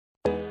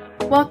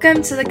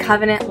Welcome to the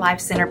Covenant Life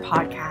Center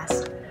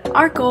podcast.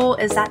 Our goal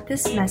is that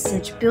this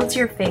message builds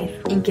your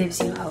faith and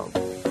gives you hope.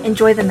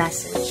 Enjoy the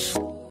message.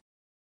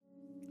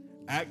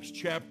 Acts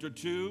chapter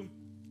 2,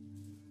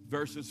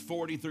 verses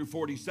 40 through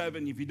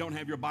 47. If you don't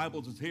have your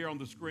Bibles, it's here on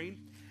the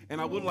screen.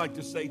 And I would like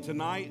to say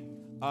tonight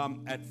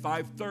at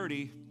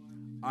 5:30,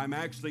 I'm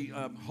actually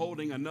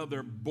holding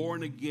another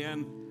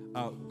born-again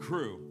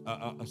crew,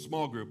 a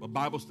small group, a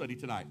Bible study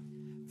tonight.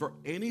 For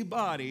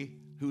anybody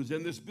who's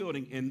in this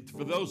building, and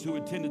for those who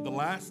attended the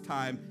last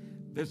time,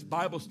 this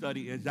Bible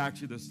study is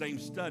actually the same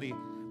study,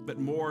 but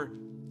a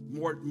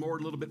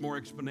little bit more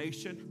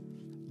explanation.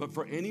 But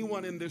for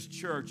anyone in this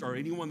church or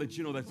anyone that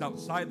you know that's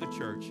outside the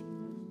church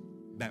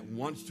that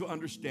wants to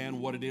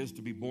understand what it is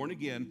to be born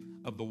again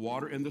of the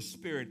water and the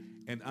Spirit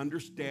and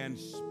understand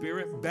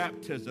Spirit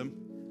baptism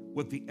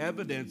with the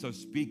evidence of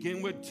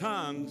speaking with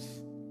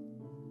tongues,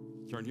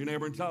 turn to your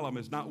neighbor and tell them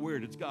it's not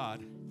weird, it's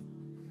God.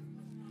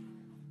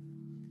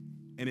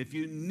 And if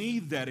you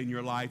need that in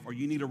your life or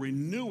you need a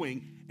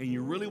renewing and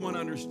you really want to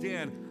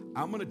understand,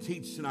 I'm going to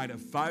teach tonight at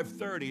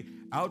 5:30.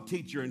 I'll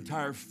teach your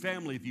entire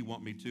family if you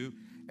want me to.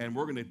 And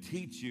we're going to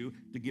teach you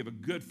to give a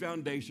good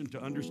foundation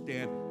to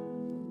understand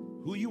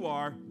who you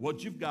are,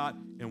 what you've got,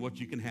 and what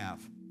you can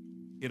have.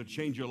 It'll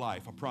change your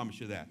life. I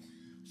promise you that.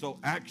 So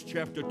Acts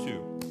chapter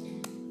 2.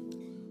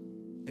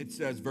 It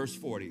says, verse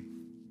 40.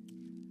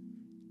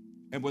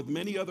 And with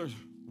many other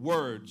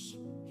words,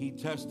 he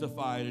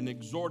testified and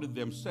exhorted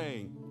them,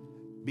 saying,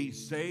 be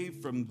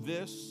saved from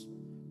this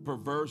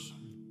perverse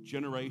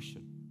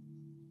generation.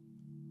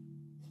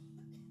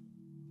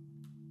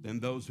 Then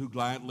those who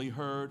gladly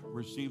heard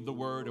received the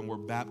word and were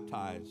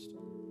baptized.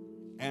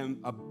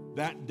 And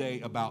that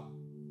day about,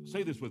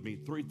 say this with me,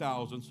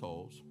 3,000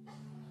 souls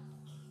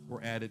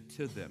were added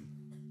to them.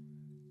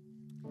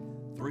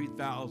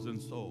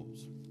 3,000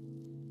 souls.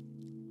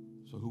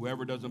 So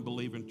whoever doesn't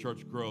believe in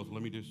church growth,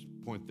 let me just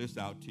point this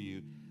out to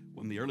you.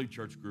 When the early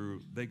church grew,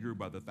 they grew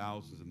by the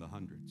thousands and the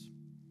hundreds.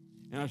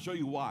 And I'll show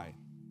you why.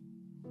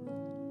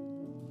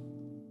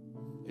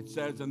 It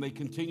says, and they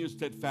continued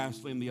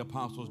steadfastly in the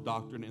apostles'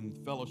 doctrine and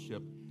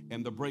fellowship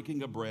and the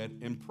breaking of bread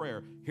and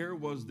prayer. Here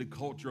was the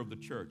culture of the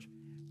church.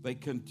 They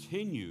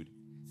continued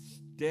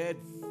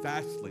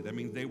steadfastly. That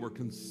means they were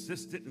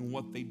consistent in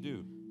what they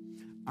do.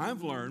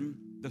 I've learned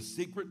the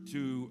secret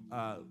to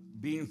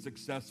being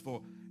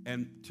successful,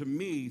 and to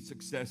me,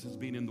 success is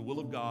being in the will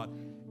of God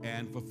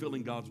and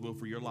fulfilling God's will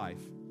for your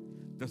life.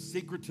 The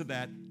secret to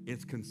that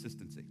is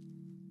consistency.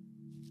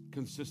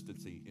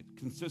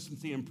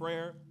 Consistency in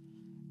prayer,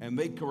 and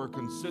they were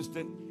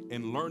consistent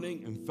in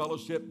learning and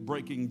fellowship,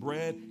 breaking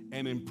bread,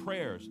 and in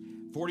prayers.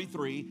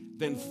 43,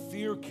 then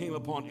fear came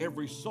upon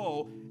every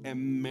soul,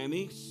 and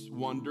many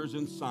wonders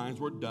and signs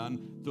were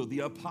done through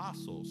the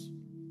apostles.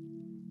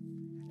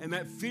 And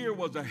that fear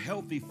was a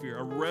healthy fear,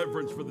 a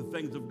reverence for the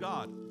things of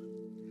God.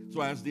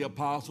 So as the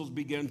apostles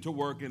began to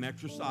work and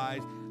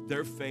exercise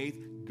their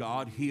faith,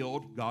 God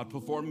healed, God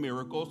performed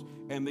miracles,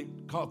 and they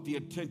caught the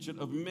attention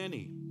of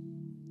many.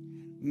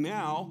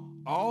 Now,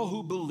 all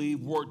who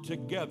believed were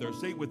together.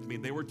 Say it with me.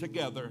 They were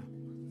together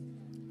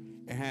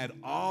and had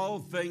all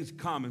things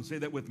common. Say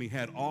that with me.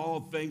 Had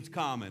all things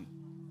common.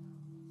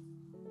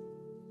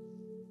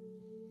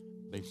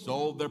 They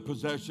sold their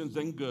possessions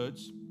and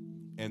goods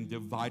and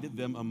divided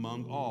them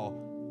among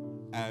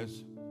all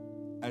as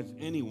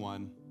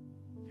anyone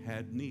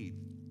had need.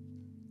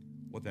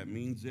 What that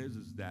means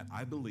is that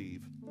I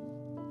believe,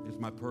 is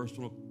my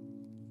personal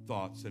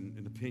thoughts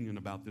and opinion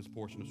about this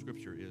portion of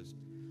Scripture is,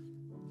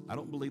 I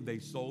don't believe they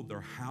sold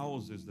their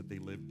houses that they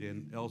lived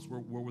in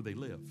elsewhere. Where would they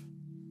live?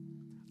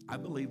 I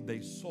believe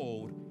they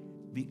sold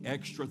the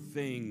extra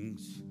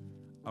things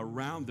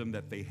around them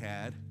that they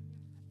had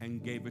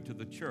and gave it to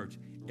the church.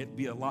 It'd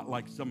be a lot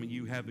like some of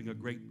you having a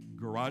great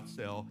garage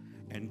sale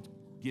and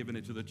giving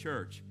it to the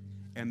church.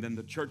 And then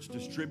the church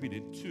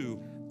distributed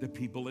to the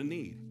people in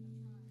need.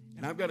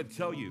 And I've got to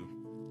tell you,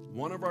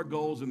 one of our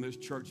goals in this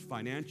church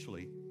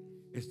financially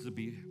is to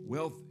be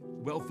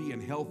wealthy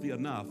and healthy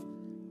enough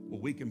where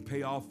we can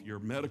pay off your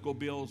medical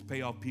bills,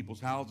 pay off people's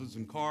houses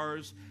and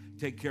cars,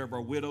 take care of our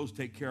widows,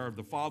 take care of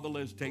the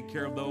fatherless, take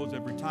care of those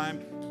every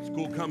time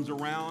school comes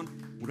around.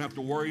 We don't have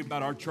to worry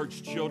about our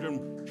church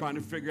children trying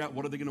to figure out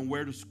what are they going to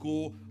wear to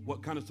school,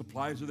 what kind of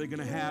supplies are they going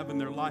to have in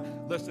their life.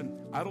 Listen,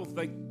 I don't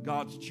think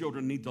God's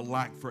children need to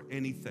lack for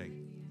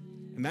anything.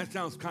 And that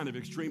sounds kind of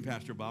extreme,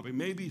 Pastor Bobby.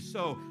 Maybe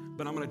so,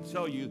 but I'm going to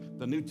tell you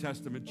the New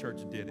Testament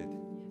church did it.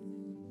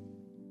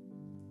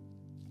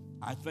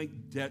 I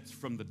think debt's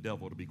from the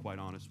devil, to be quite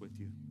honest with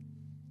you.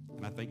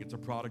 And I think it's a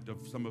product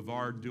of some of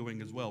our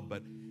doing as well.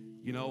 But,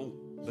 you know,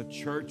 the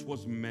church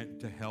was meant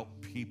to help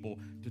people,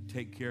 to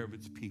take care of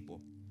its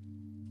people.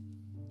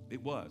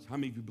 It was. How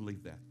many of you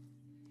believe that?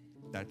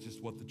 That's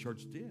just what the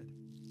church did.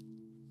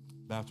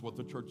 That's what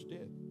the church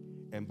did.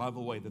 And by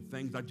the way, the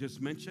things I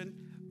just mentioned,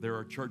 there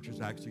are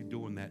churches actually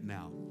doing that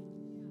now.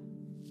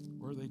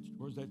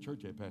 Where's that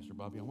church at, Pastor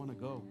Bobby? I want to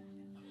go.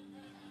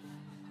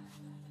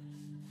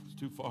 It's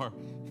too far.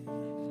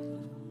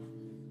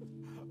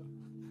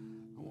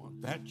 I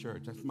want that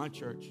church. That's my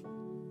church.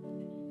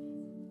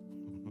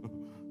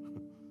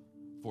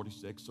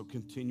 46, so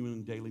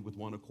continuing daily with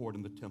one accord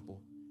in the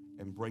temple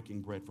and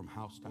breaking bread from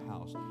house to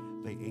house,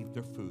 they ate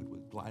their food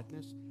with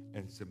gladness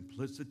and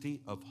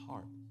simplicity of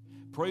heart,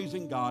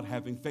 praising God,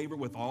 having favor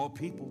with all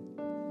people.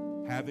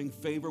 Having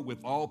favor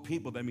with all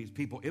people. That means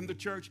people in the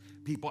church,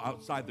 people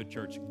outside the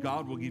church.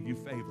 God will give you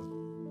favor.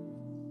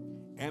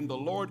 And the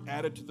Lord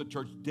added to the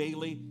church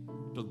daily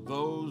to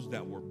those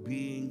that were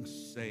being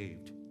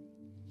saved.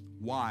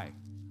 Why?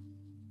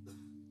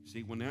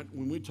 See, when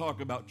we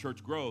talk about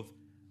church growth,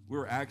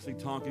 we're actually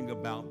talking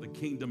about the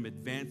kingdom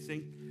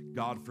advancing,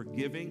 God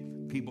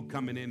forgiving, people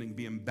coming in and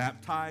being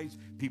baptized,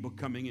 people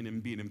coming in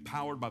and being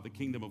empowered by the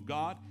kingdom of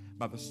God,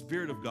 by the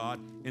Spirit of God,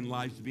 and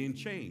lives being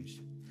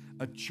changed.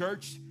 A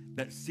church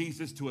that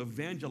ceases to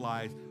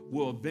evangelize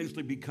will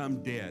eventually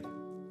become dead.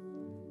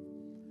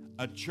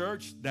 A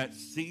church that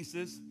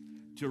ceases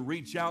to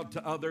reach out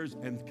to others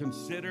and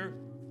consider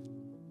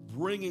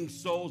bringing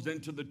souls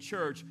into the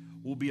church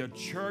will be a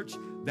church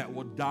that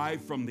will die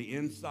from the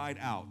inside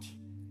out.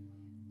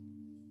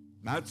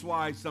 That's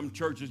why some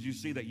churches you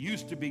see that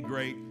used to be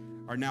great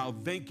are now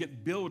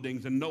vacant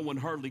buildings and no one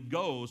hardly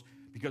goes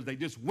because they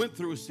just went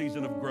through a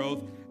season of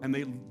growth and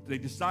they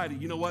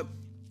decided, you know what,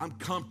 I'm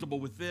comfortable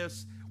with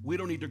this. We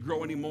don't need to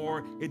grow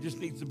anymore. It just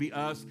needs to be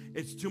us.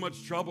 It's too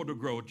much trouble to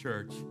grow a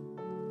church.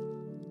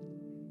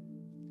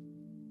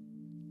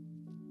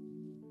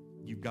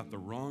 You've got the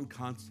wrong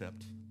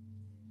concept.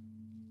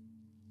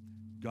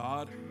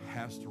 God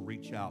has to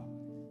reach out.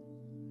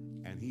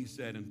 And he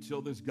said, until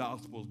this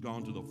gospel has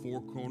gone to the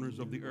four corners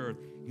of the earth,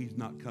 he's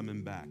not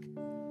coming back.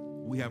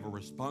 We have a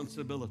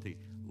responsibility.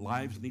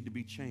 Lives need to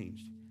be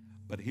changed.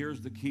 But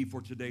here's the key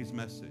for today's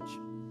message.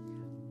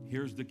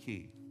 Here's the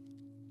key.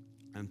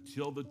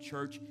 Until the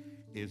church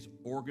is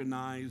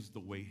organized the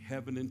way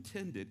heaven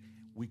intended,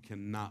 we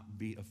cannot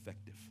be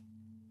effective.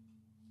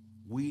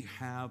 We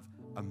have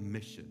a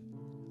mission.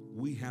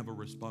 We have a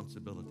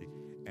responsibility.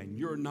 And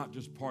you're not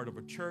just part of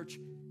a church,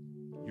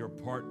 you're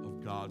part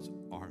of God's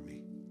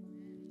army.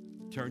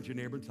 Turn to your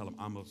neighbor and tell him,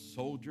 I'm a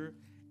soldier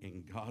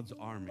in God's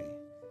army.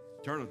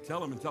 Tell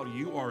him and tell him,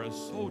 you are a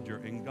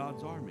soldier in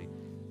God's army.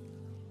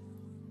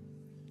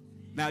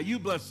 Now you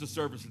bless the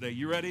service today.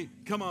 You ready?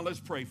 Come on, let's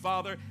pray.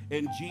 Father,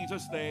 in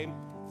Jesus' name,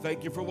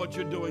 thank you for what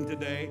you're doing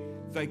today.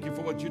 Thank you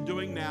for what you're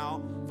doing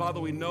now. Father,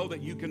 we know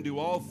that you can do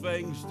all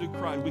things through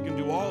Christ. We can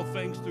do all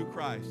things through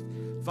Christ.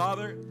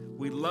 Father,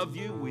 we love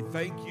you. We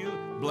thank you.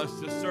 Bless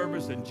this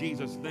service in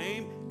Jesus'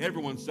 name.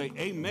 Everyone say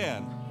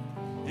amen.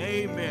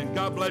 Amen.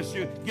 God bless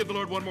you. Give the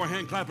Lord one more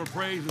hand clap of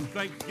praise and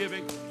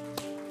thanksgiving.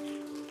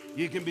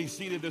 You can be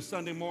seated this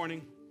Sunday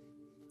morning.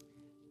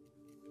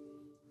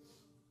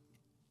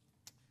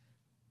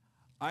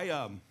 I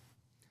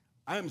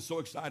am so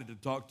excited to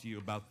talk to you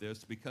about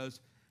this because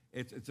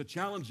it's a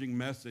challenging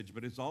message,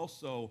 but it's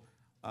also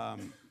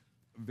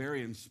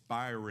very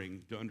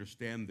inspiring to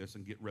understand this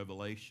and get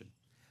revelation.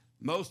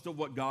 Most of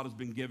what God has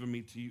been giving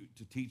me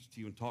to teach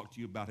to you and talk to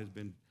you about has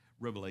been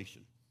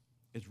revelation.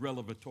 It's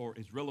relevant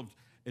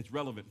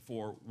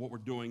for what we're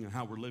doing and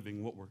how we're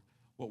living,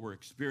 what we're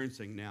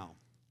experiencing now.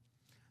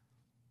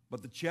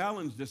 But the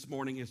challenge this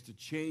morning is to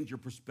change your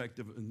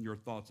perspective and your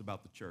thoughts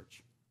about the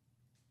church.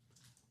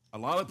 A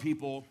lot of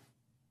people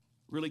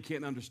really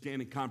can't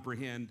understand and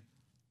comprehend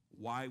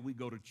why we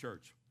go to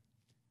church.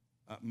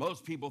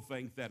 Most people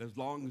think that as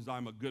long as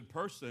I'm a good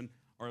person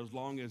or as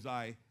long as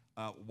I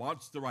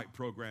watch the right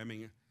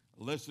programming,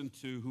 listen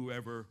to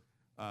whoever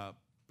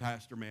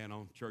pastor man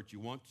on church you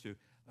want to,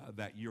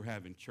 that you're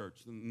having church.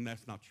 And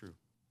that's not true.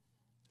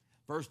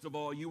 First of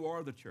all, you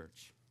are the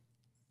church.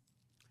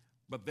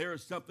 But there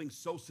is something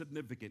so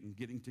significant in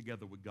getting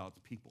together with God's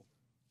people.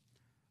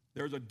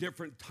 There's a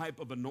different type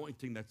of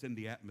anointing that's in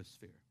the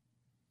atmosphere.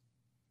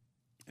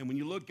 And when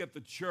you look at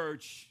the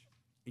church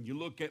and you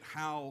look at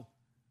how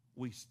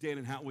we stand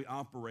and how we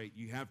operate,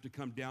 you have to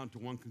come down to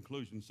one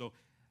conclusion.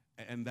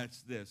 And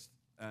that's this.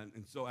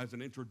 And so as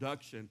an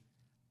introduction,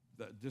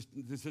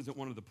 this isn't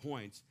one of the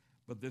points,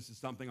 but this is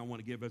something I want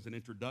to give as an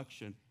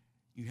introduction.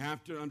 You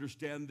have to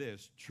understand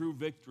this. True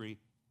victory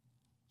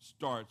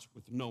starts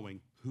with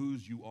knowing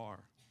whose you are.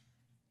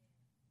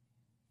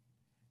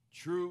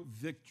 True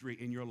victory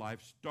in your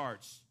life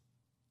starts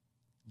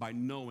by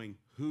knowing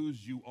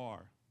whose you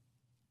are.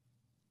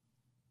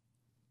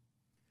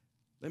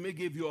 Let me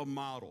give you a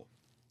model.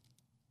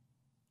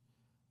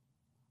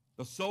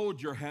 The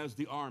soldier has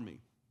the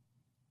army.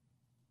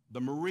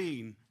 The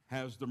Marine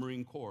has the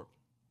Marine Corps.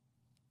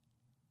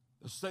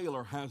 The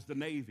sailor has the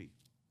Navy.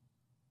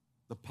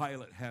 The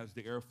pilot has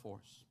the Air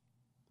Force.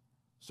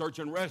 Search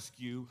and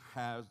rescue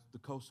has the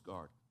Coast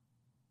Guard.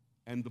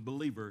 And the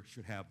believer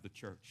should have the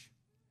church.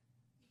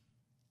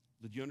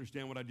 Did you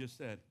understand what I just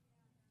said?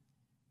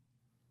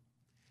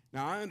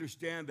 Now, I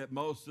understand that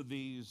most of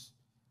these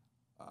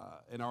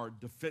in our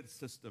defense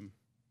system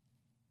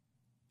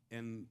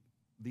in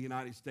the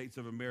United States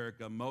of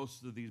America,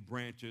 most of these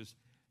branches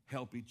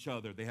help each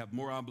other. They have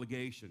more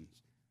obligations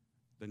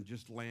than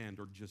just land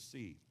or just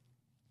sea.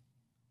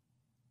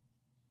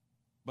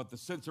 But the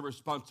sense of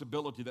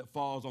responsibility that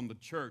falls on the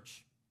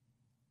church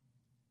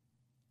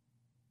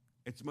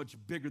It's much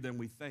bigger than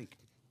we think.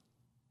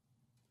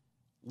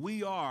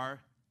 We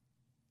are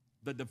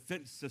the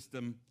defense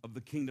system of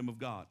the kingdom of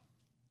God,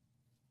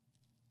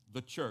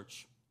 the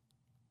church.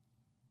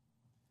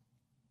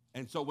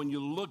 And so when you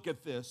look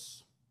at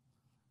this,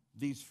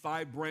 these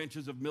 5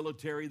 branches of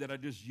military that I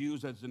just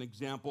used as an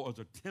example, as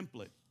a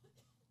template,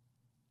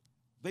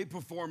 they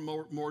perform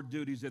more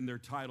duties than their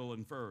title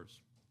infers.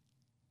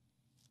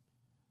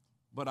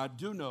 But I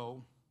do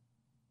know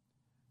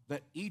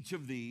that each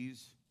of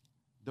these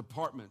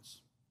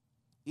departments,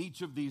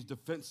 each of these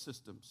defense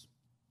systems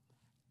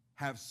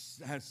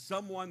has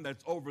someone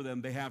that's over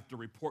them they have to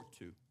report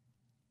to.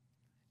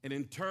 And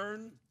in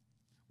turn,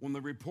 when they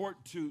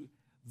report to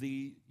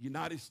the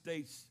United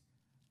States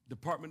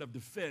Department of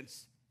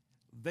Defense,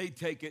 they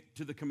take it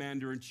to the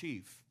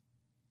commander-in-chief.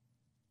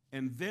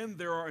 And then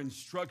there are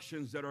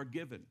instructions that are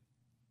given.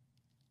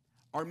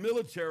 Our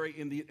military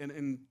in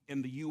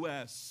the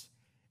U.S.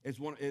 is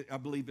I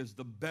believe, is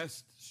the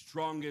best,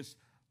 strongest,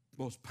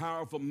 most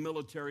powerful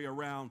military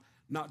around,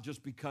 not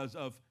just because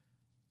of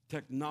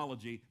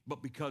technology,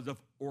 but because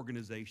of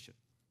organization.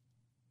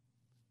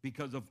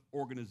 Because of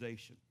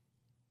organization.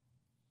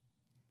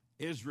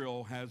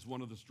 Israel has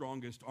one of the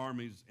strongest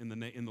armies in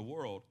the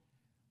world.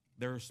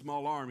 They're a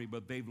small army,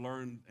 but they've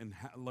learned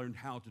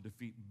how to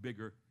defeat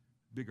bigger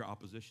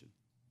opposition.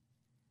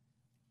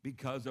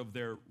 Because of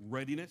their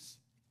readiness,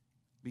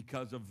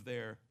 because of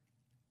their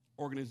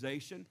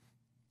organization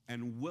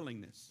and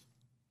willingness.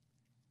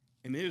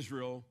 In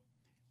Israel,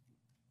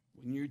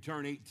 when you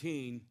turn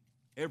 18,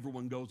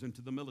 everyone goes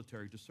into the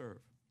military to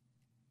serve.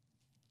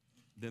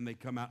 Then they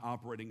come out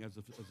operating as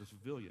a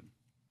civilian.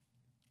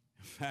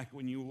 In fact,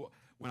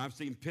 when I've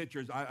seen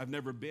pictures, I've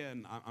never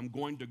been. I'm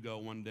going to go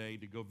one day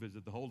to go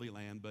visit the Holy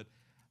Land, but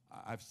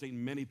I've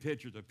seen many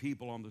pictures of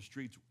people on the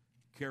streets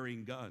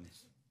carrying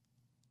guns.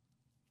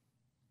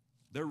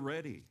 They're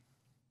ready.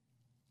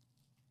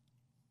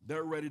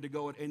 They're ready to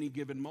go at any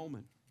given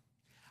moment.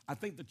 I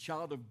think the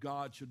child of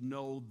God should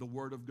know the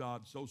Word of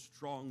God so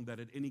strong that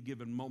at any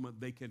given moment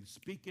they can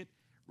speak it,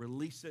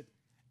 release it,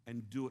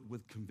 and do it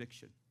with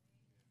conviction.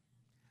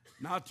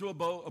 Not to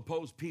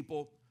oppose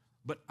people,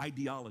 but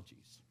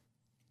ideologies,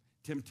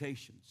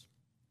 temptations,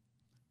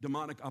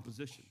 demonic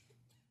opposition.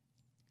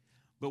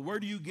 But where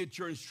do you get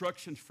your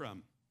instructions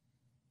from?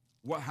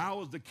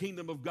 How is the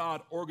kingdom of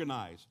God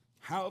organized?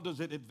 How does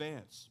it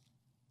advance?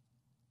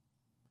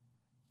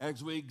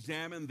 As we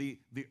examine the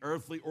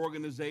earthly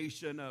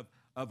organization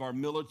of our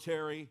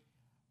military,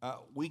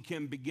 we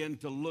can begin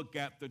to look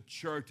at the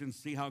church and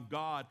see how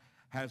God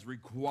has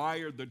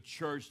required the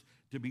church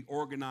to be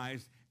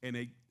organized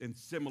in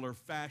similar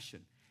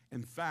fashion.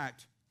 In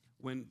fact,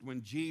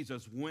 when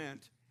Jesus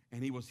went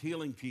and he was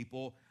healing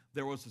people,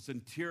 there was a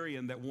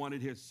centurion that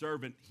wanted his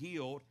servant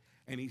healed,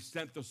 and he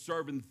sent the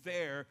servant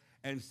there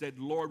and said,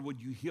 "Lord,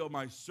 would you heal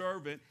my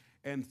servant?"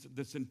 And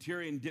the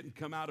centurion didn't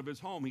come out of his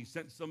home. He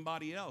sent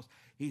somebody else.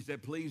 He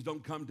said, "Please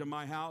don't come to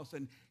my house."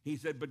 And he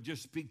said, "But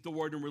just speak the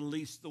word and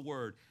release the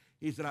word."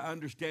 He said, "I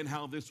understand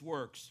how this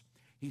works."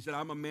 He said,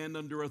 "I'm a man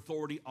under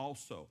authority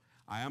also.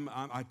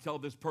 I tell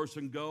this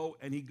person go,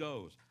 and he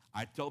goes.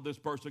 I tell this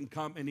person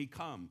come, and he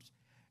comes."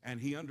 And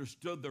he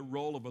understood the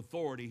role of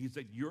authority. He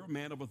said, "You're a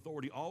man of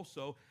authority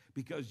also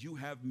because you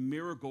have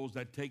miracles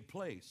that take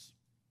place.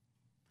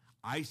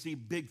 I see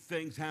big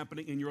things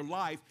happening in your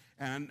life,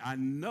 and I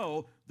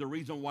know the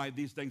reason why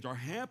these things are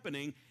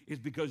happening is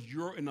because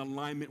you're in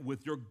alignment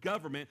with your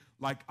government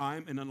like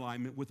I'm in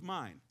alignment with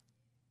mine."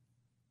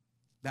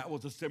 That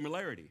was a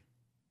similarity.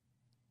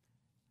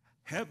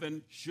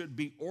 Heaven should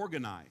be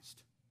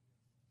organized.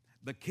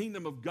 The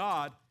kingdom of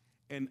God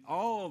and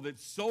all of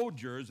its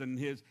soldiers and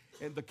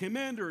the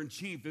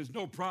commander-in-chief, there's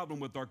no problem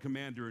with our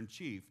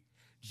commander-in-chief.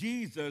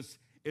 Jesus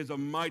is a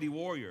mighty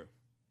warrior.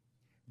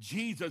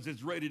 Jesus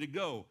is ready to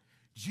go.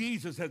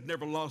 Jesus has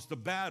never lost a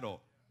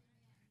battle.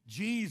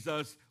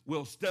 Jesus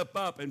will step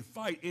up and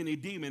fight any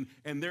demon,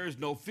 and there is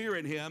no fear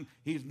in him.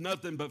 He's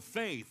nothing but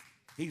faith.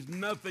 He's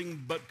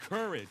nothing but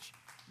courage.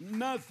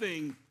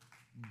 Nothing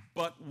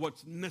but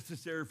what's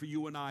necessary for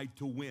you and I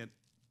to win.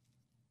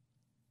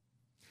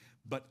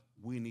 But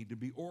we need to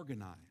be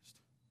organized.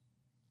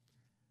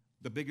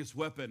 The biggest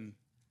weapon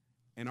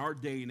in our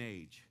day and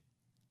age,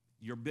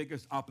 your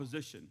biggest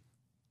opposition,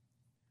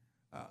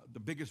 the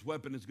biggest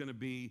weapon is going to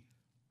be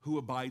who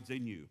abides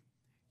in you.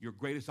 Your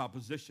greatest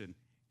opposition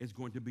is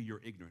going to be your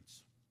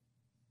ignorance.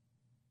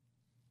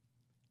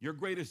 Your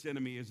greatest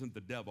enemy isn't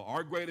the devil.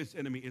 Our greatest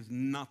enemy is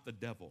not the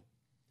devil.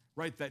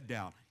 Write that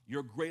down.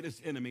 Your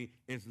greatest enemy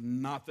is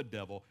not the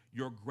devil.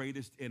 Your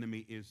greatest enemy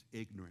is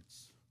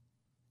ignorance.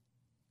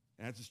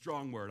 And that's a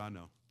strong word, I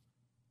know.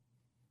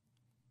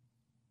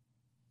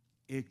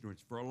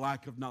 Ignorance. For a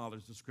lack of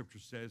knowledge, the scripture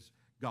says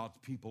God's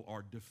people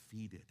are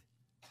defeated.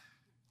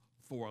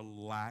 For a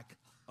lack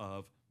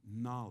of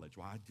knowledge.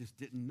 Well, I just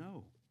didn't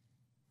know.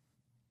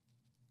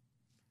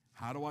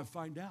 How do I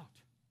find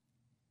out?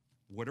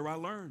 What do I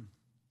learn?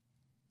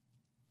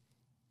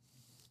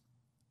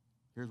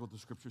 Here's what the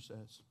scripture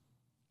says.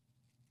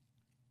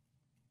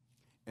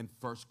 In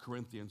 1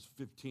 Corinthians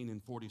 15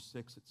 and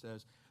 46, it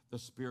says, The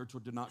spiritual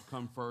did not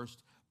come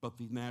first, but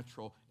the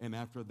natural, and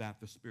after that,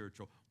 the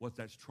spiritual. What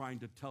that's trying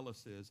to tell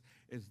us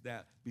is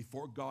that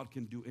before God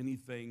can do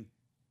anything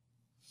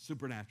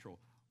supernatural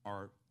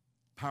or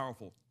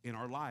powerful in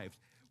our lives,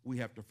 we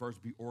have to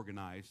first be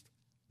organized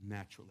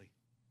naturally.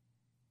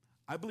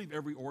 I believe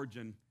the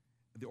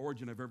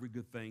origin of every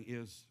good thing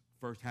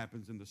first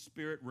happens in the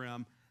spirit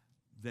realm,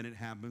 then it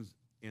happens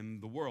in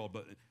the world.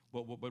 But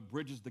what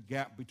bridges the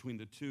gap between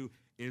the two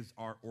is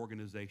our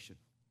organization,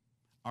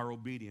 our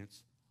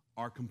obedience,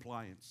 our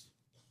compliance.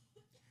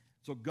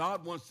 So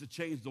God wants to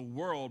change the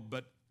world,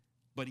 but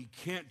he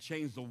can't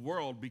change the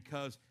world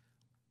because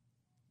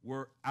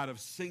we're out of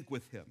sync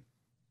with him.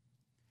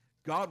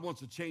 God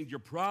wants to change your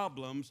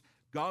problems.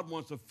 God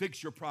wants to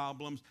fix your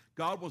problems.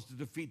 God wants to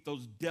defeat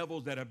those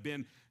devils that have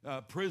been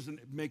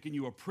making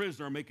you a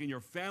prisoner, making your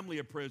family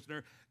a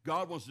prisoner.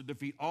 God wants to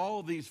defeat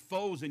all these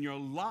foes in your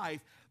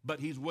life, but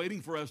he's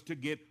waiting for us to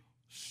get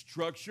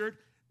structured,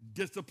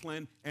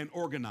 disciplined, and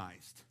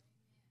organized.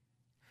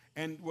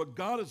 And what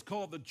God has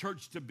called the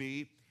church to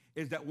be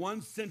is that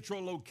one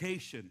central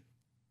location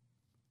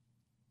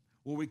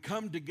where we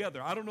come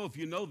together. I don't know if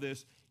you know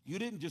this. You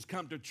didn't just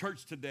come to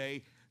church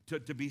today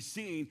to be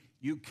seen.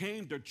 You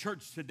came to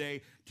church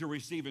today to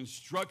receive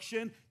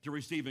instruction, to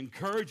receive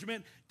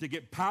encouragement, to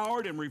get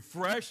powered and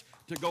refreshed,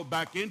 to go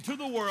back into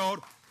the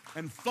world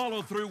and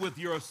follow through with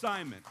your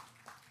assignment.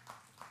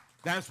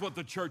 That's what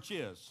the church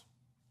is.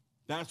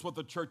 That's what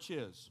the church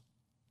is.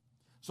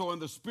 So in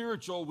the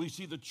spiritual, we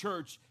see the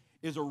church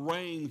is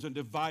arranged and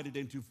divided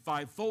into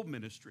fivefold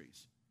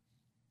ministries.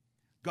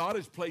 God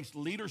has placed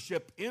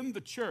leadership in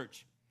the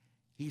church.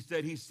 He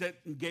said he sent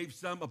and gave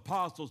some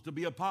apostles to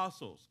be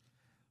apostles,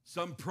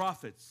 some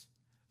prophets,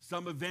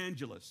 some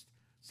evangelists,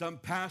 some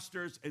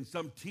pastors, and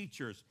some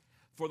teachers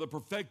for the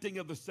perfecting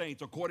of the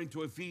saints, according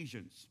to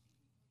Ephesians.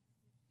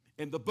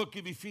 In the book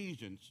of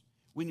Ephesians,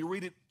 when you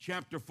read it,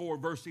 chapter 4,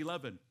 verse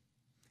 11,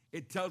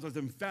 it tells us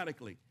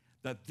emphatically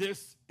that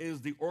this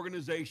is the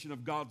organization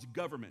of God's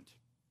government.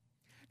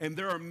 And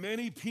there are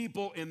many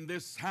people in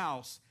this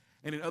house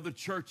and in other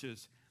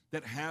churches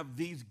that have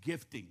these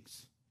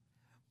giftings.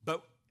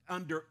 But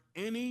under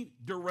any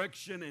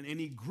direction and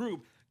any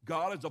group,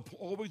 God has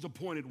always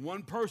appointed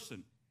one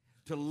person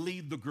to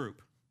lead the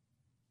group.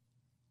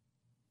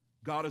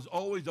 God has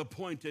always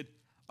appointed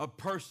a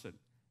person.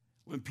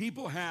 When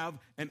people have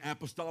an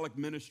apostolic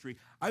ministry,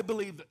 I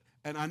believe that,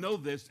 and I know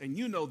this, and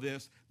you know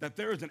this, that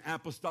there is an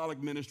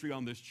apostolic ministry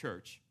on this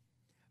church.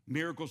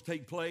 Miracles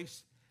take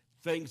place,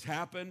 things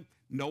happen.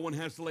 No one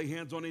has to lay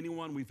hands on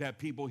anyone. We've had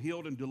people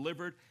healed and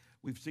delivered.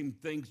 We've seen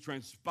things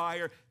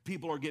transpire.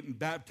 People are getting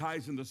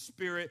baptized in the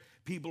Spirit.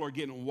 People are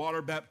getting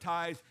water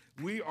baptized.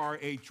 We are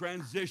a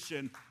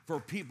transition for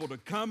people to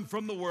come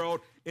from the world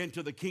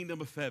into the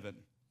kingdom of heaven.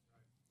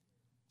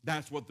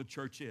 That's what the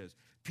church is.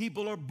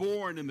 People are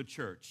born in the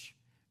church.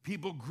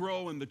 People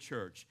grow in the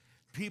church.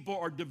 People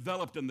are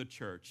developed in the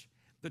church.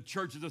 The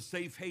church is a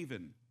safe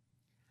haven.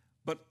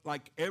 But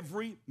like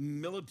every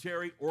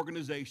military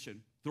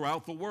organization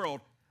throughout the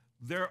world,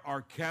 there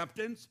are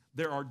captains,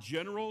 there are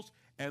generals,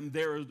 and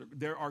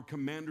there are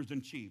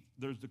commanders-in-chief.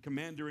 There's the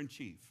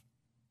commander-in-chief.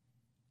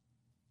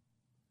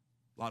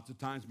 Lots of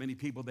times, many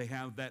people, they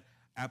have that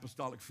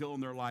apostolic feel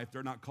in their life.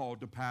 They're not called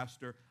to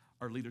pastor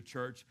or lead a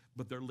church,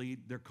 but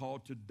they're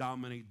called to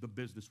dominate the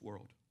business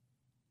world.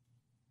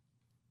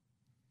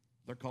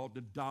 They're called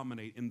to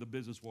dominate in the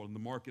business world, in the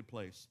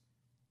marketplace.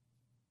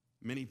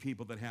 Many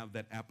people that have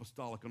that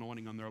apostolic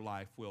anointing on their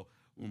life will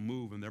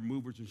move, and they're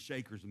movers and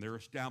shakers, and they're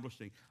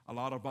establishing. A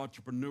lot of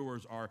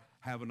entrepreneurs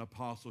have an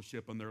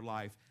apostleship in their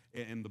life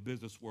in the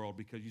business world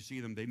because you see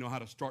them, they know how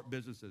to start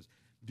businesses,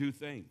 do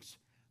things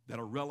that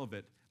are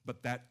relevant,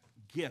 but that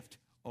gift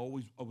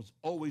was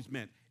always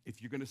meant,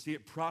 if you're going to see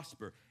it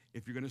prosper,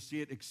 if you're going to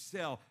see it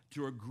excel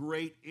to a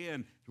great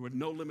end, with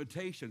no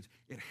limitations,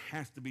 it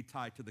has to be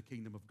tied to the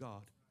kingdom of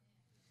God.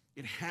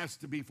 It has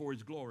to be for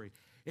his glory.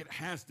 It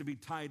has to be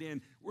tied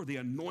in where the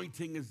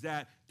anointing is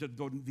at.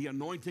 The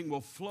anointing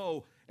will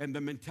flow, and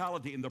the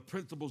mentality and the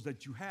principles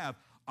that you have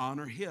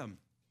honor him.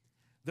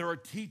 There are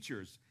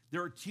teachers.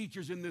 There are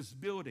teachers in this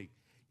building.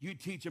 You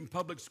teach in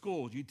public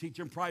schools. You teach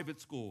in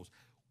private schools.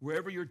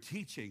 Wherever you're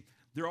teaching,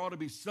 there ought to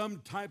be some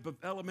type of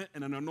element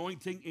and an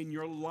anointing in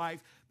your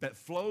life that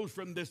flows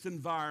from this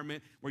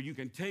environment where you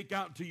can take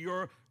out to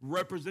your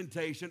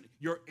representation,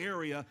 your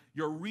area,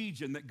 your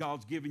region that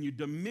God's given you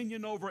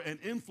dominion over and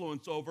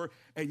influence over,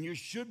 and you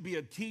should be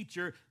a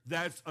teacher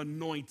that's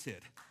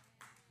anointed.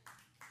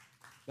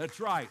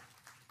 That's right.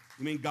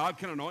 I mean, God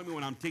can anoint me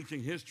when I'm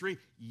teaching history?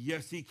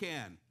 Yes, he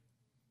can.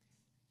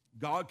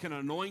 God can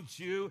anoint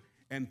you,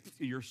 and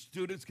your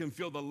students can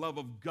feel the love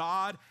of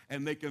God,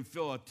 and they can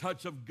feel a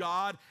touch of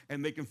God,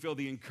 and they can feel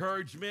the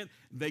encouragement.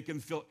 They can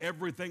feel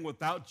everything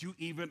without you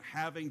even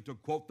having to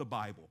quote the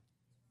Bible.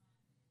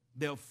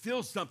 They'll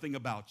feel something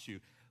about you.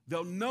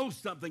 They'll know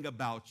something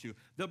about you.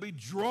 They'll be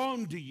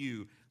drawn to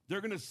you. They're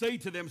going to say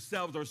to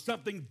themselves, there's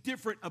something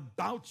different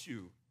about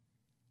you.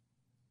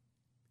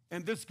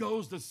 And this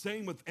goes the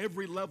same with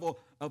every level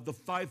of the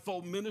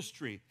fivefold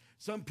ministry.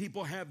 Some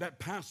people have that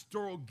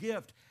pastoral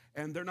gift,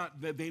 and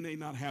they may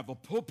not have a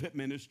pulpit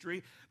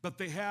ministry, but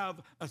they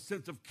have a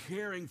sense of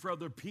caring for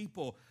other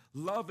people,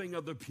 loving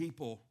other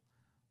people.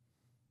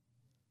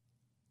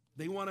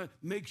 They want to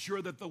make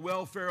sure that the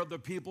welfare of the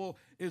people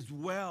is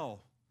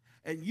well.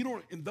 And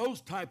in those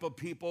type of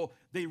people,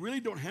 they really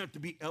don't have to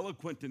be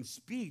eloquent in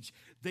speech.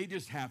 They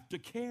just have to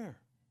care.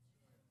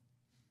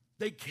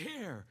 They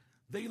care.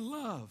 They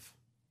love.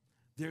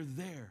 They're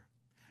there.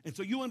 And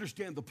so you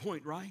understand the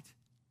point, right?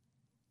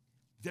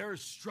 There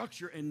is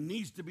structure and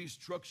needs to be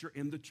structure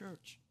in the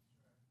church.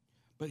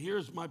 But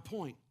here's my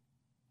point.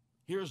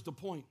 Here's the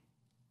point.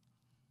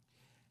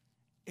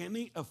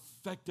 Any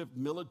effective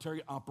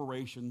military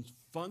operations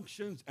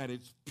functions at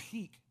its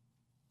peak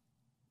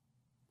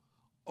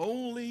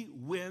only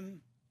when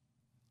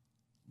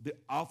the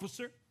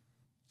officer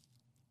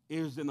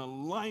is in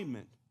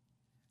alignment,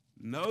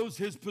 knows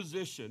his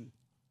position,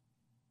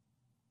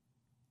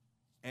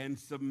 and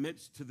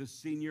submits to the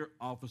senior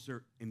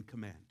officer in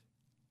command.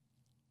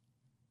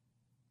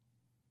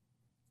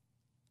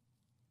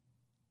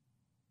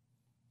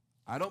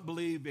 I don't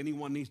believe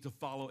anyone needs to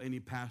follow any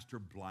pastor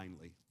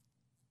blindly.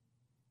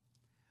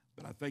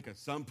 But I think at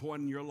some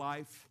point in your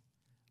life,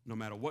 no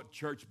matter what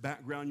church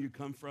background you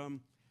come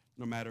from,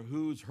 no matter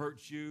who's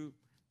hurt you,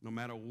 no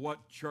matter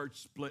what church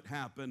split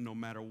happened, no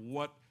matter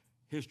what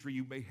history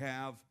you may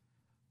have,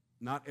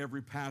 not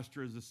every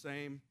pastor is the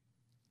same.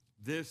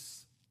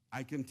 This,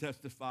 I can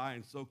testify,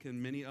 and so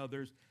can many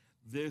others,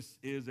 this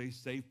is a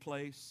safe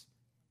place.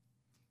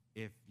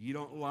 If you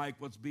don't like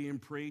what's being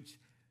preached,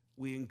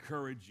 we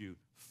encourage you,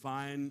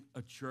 find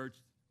a church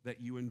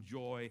that you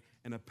enjoy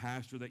and a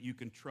pastor that you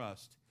can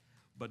trust.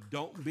 But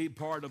don't be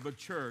part of a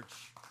church.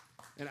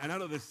 And I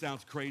know this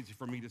sounds crazy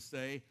for me to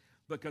say,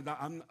 because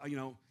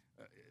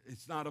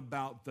it's not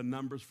about the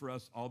numbers for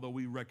us, although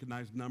we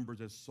recognize numbers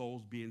as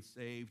souls being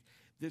saved.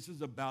 This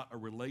is about a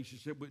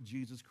relationship with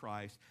Jesus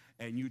Christ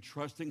and you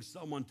trusting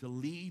someone to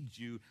lead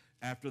you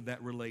after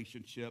that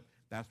relationship.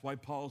 That's why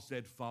Paul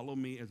said, follow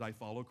me as I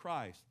follow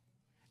Christ.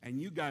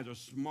 And you guys are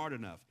smart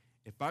enough.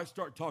 If I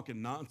start talking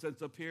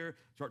nonsense up here,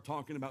 start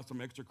talking about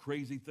some extra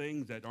crazy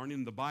things that aren't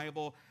in the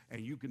Bible,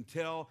 and you can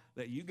tell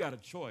that you got a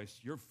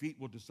choice, your feet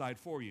will decide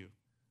for you.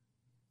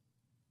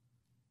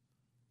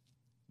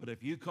 But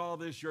if you call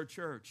this your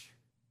church,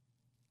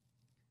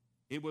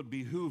 it would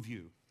behoove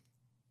you.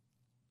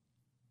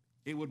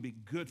 It would be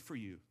good for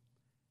you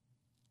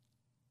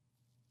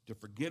to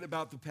forget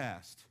about the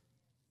past.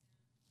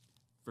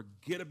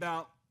 Forget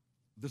about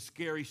the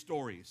scary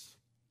stories.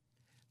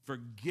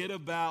 Forget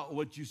about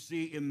what you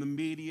see in the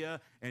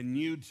media and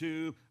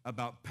YouTube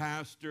about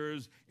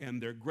pastors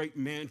and their great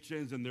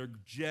mansions and their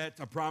jets.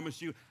 I promise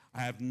you,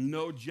 I have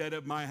no jet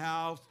at my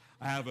house.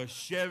 I have a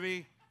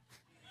Chevy.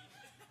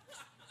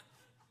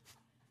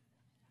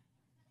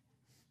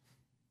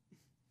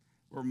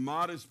 We're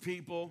modest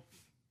people,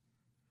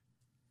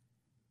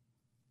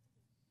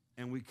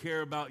 and we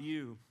care about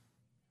you,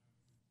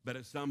 but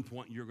at some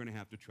point you're going to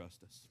have to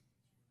trust us.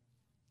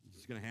 You're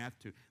just going to have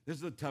to. This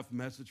is a tough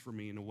message for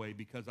me in a way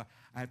because I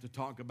have to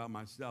talk about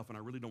myself, and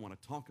I really don't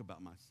want to talk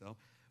about myself.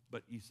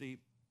 But you see,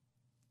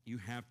 you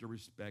have to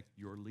respect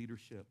your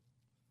leadership.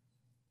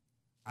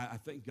 I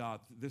thank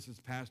God this is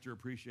Pastor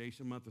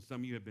Appreciation Month, and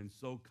some of you have been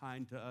so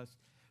kind to us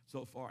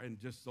so far and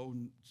just so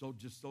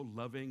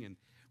loving, and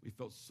we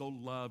felt so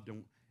loved,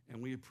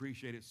 and we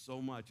appreciate it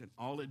so much. And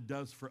all it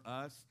does for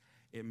us,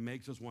 it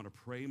makes us want to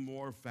pray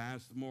more,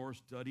 fast more,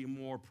 study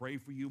more, pray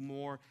for you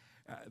more.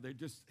 They're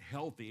just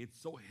healthy. It's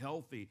so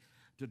healthy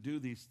to do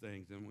these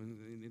things,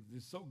 and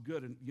it's so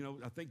good. And,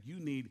 I think you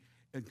need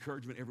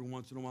encouragement every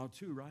once in a while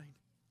too, right?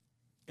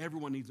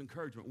 Everyone needs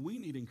encouragement. We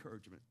need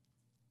encouragement.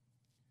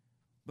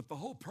 But the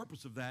whole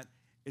purpose of that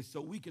is so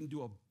we can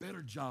do a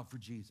better job for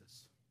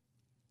Jesus.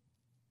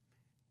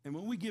 And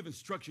when we give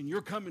instruction,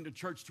 you're coming to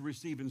church to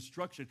receive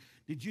instruction.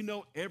 Did you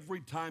know every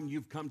time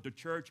you've come to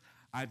church,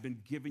 I've been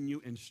giving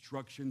you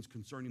instructions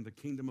concerning the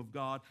kingdom of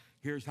God?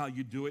 Here's how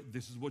you do it.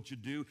 This is what you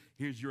do.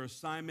 Here's your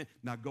assignment.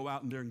 Now go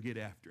out in there and get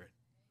after it.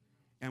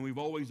 And we've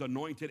always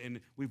anointed, and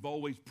we've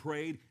always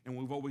prayed, and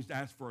we've always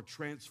asked for a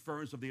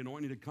transference of the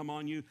anointing to come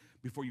on you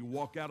before you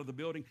walk out of the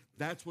building.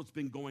 That's what's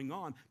been going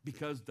on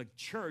because the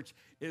church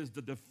is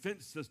the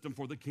defense system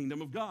for the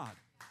kingdom of God.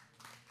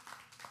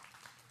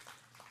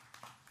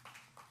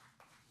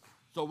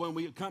 So when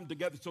we come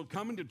together, so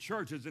coming to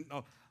church isn't,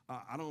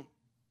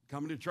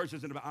 coming to church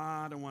isn't about,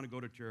 I don't want to go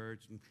to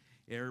church and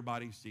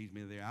everybody sees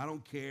me there. I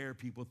don't care.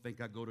 People think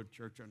I go to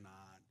church or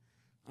not.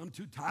 I'm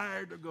too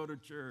tired to go to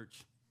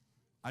church.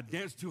 I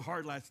danced too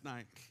hard last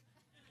night.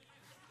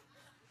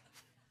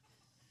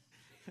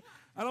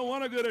 I don't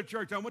want to go to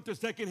church. I went to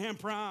secondhand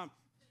prom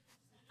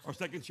or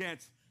second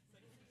chance.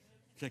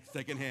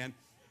 Secondhand.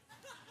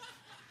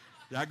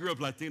 Yeah, I grew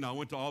up Latino. I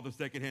went to all the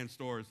secondhand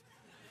stores.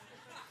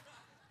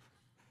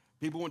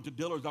 People went to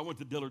Dillard's. I went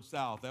to Dillard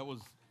South. That was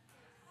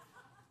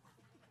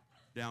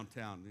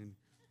downtown. And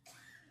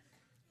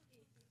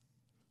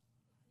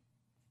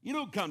you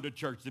don't come to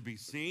church to be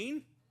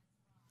seen.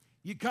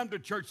 You come to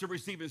church to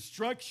receive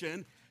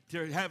instruction,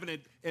 to have an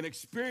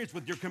experience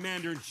with your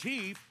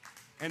commander-in-chief,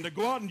 and to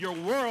go out in your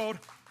world,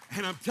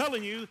 and I'm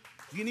telling you,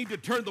 you need to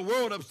turn the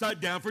world upside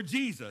down for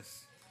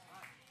Jesus.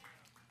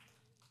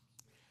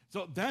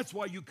 So that's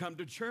why you come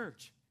to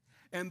church.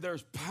 And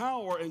there's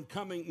power in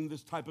coming in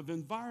this type of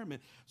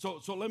environment. So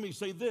let me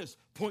say this.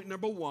 Point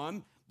number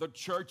one, the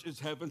church is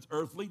heaven's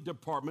earthly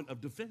department of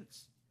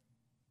defense.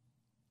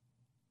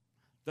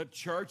 The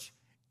church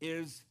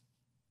is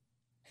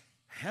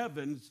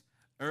heaven's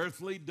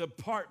earthly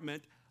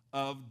department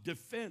of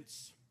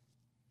defense.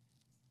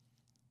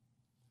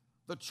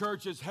 The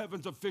church is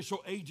heaven's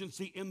official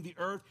agency in the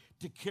earth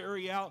to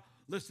carry out,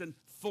 listen,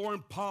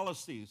 foreign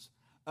policies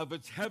of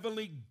its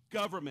heavenly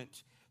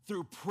government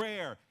through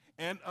prayer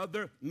and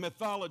other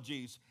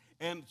methodologies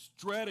and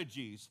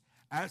strategies.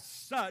 As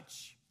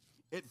such,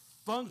 it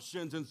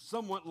functions in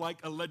somewhat like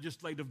a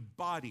legislative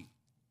body.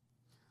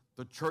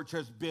 The church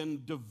has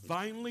been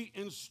divinely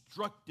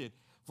instructed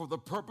for the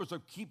purpose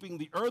of keeping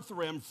the earth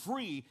realm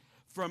free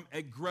from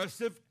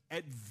aggressive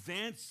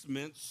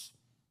advancements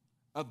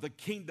of the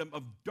kingdom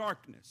of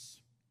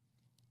darkness.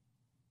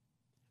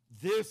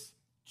 This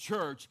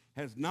church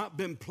has not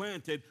been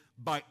planted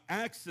by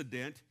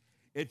accident.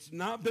 It's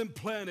not been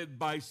planted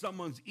by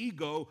someone's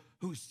ego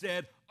who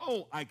said,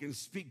 oh, I can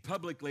speak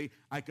publicly,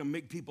 I can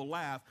make people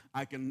laugh,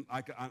 I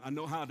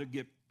know how to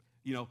get,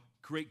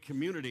 create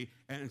community,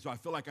 and so I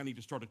feel like I need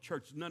to start a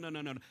church. No.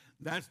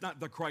 That's not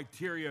the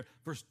criteria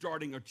for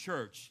starting a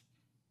church.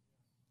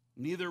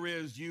 Neither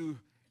is you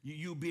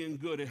being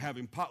good at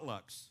having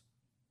potlucks.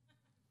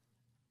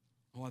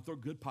 Oh, I throw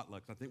good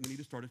potlucks. I think we need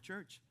to start a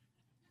church.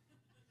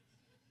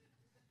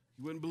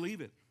 You wouldn't believe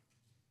it.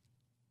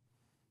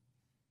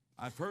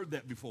 I've heard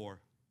that before.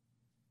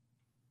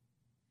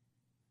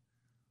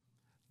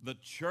 The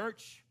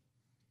church,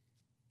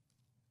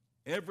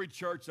 every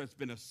church that's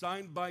been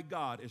assigned by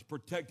God is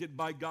protected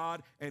by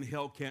God, and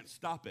hell can't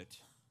stop it.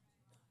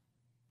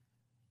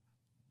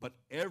 But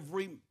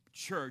every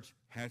church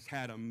has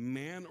had a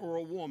man or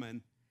a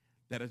woman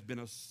that has been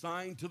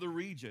assigned to the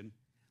region,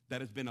 that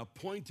has been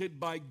appointed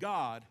by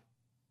God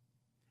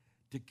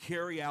to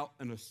carry out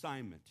an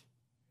assignment.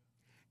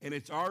 And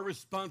it's our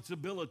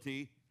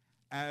responsibility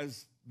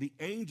as the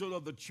angel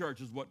of the church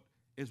is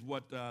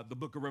what the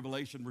book of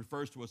Revelation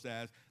refers to us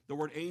as. The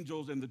word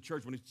angels in the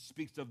church, when it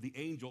speaks of the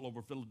angel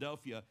over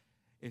Philadelphia,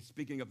 it's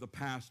speaking of the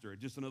pastor,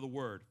 just another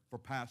word for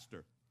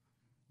pastor.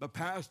 The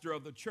pastor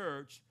of the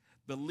church,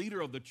 the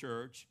leader of the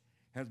church,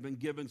 has been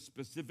given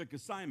specific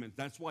assignments.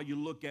 That's why you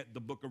look at the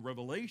book of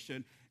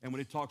Revelation, and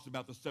when it talks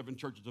about the 7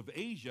 churches of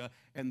Asia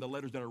and the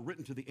letters that are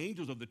written to the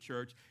angels of the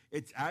church,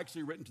 it's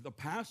actually written to the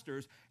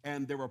pastors,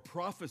 and there were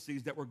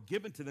prophecies that were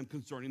given to them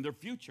concerning their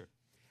future.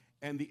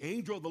 And the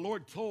angel of the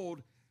Lord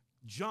told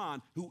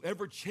John,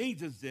 whoever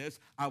changes this,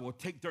 I will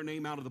take their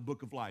name out of the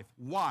book of life.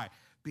 Why?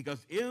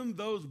 Because in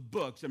those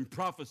books and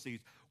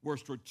prophecies were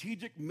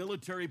strategic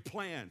military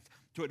plans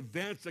to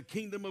advance the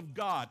kingdom of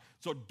God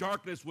so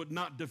darkness would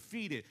not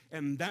defeat it.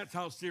 And that's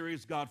how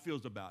serious God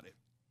feels about it.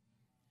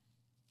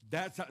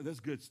 That's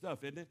good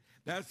stuff, isn't it?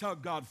 That's how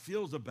God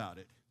feels about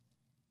it.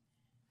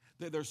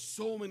 There's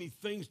so many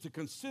things to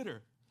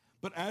consider.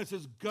 But as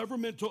his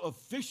governmental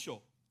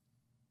official,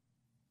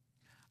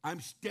 I'm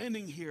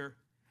standing here,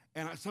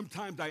 and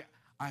sometimes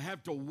I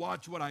have to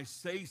watch what I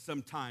say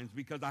sometimes,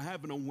 because I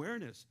have an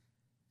awareness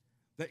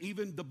that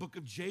even the book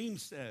of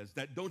James says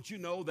that, don't you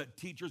know that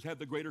teachers have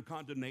the greater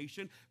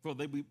condemnation, for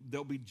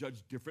they'll be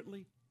judged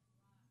differently?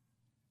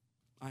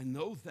 I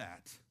know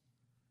that.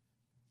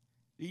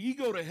 You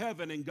go to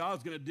heaven and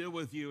God's going to deal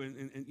with you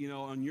and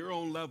on your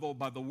own level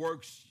by the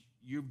works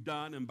you've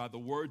done and by the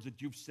words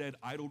that you've said,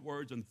 idle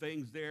words and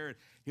things there. And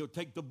he'll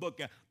take the book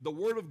out. The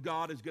word of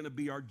God is going to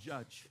be our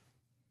judge.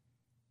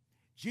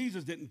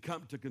 Jesus didn't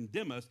come to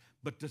condemn us,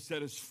 but to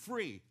set us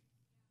free.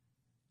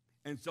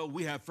 And so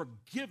we have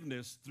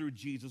forgiveness through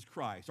Jesus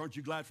Christ. Aren't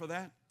you glad for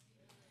that?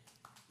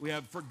 We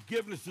have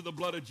forgiveness through the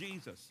blood of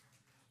Jesus.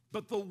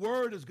 But the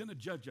word is going to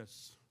judge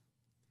us.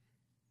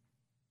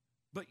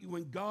 But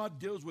when God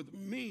deals with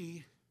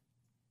me,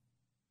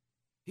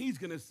 he's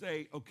going to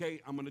say,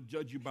 okay, I'm going to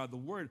judge you by the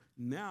word.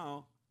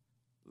 Now,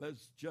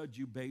 let's judge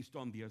you based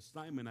on the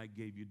assignment I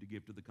gave you to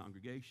give to the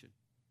congregation.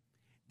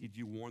 Did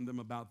you warn them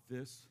about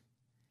this?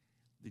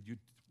 Did you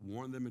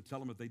warn them and tell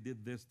them if they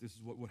did this, this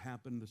is what would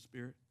happen in the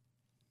spirit?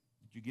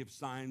 Did you give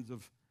signs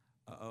of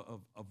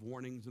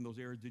warnings in those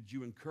areas? Did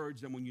you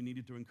encourage them when you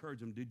needed to encourage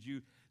them?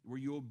 Were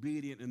you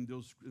obedient in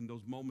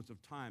those moments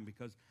of time?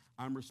 Because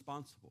I'm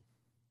responsible.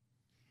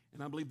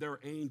 And I believe there are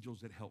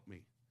angels that help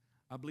me.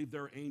 I believe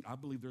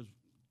there's,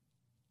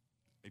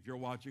 if you're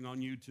watching on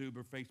YouTube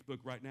or Facebook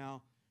right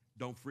now,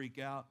 don't freak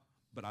out.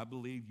 But I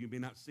believe, you may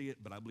not see it,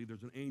 but I believe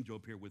there's an angel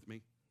up here with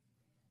me.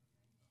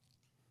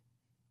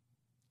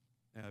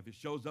 If it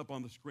shows up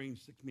on the screen,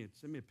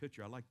 send me a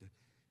picture. I like to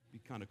be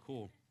kind of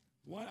cool.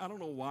 Why? I don't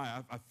know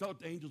why. I've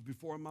felt angels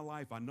before in my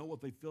life. I know what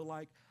they feel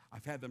like.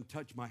 I've had them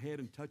touch my head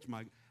and touch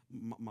my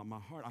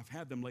heart. I've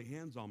had them lay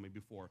hands on me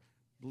before.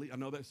 I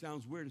know that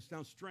sounds weird. It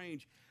sounds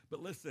strange.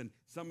 But listen,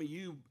 some of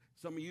you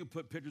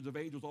put pictures of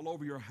angels all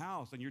over your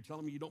house, and you're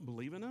telling me you don't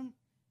believe in them?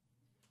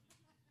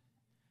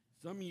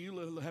 Some of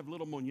you have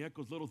little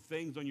muñecos, little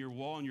things on your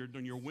wall,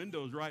 on your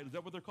windows, right? Is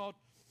that what they're called?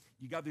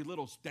 You got these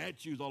little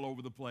statues all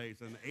over the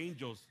place, and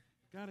angels.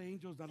 God,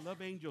 angels, I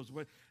love angels.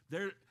 But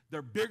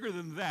they're bigger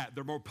than that.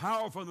 They're more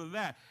powerful than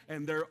that,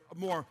 and they're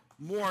more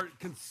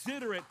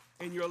considerate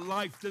in your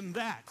life than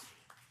that.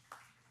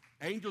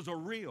 Angels are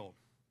real.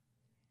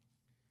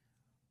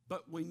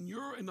 But when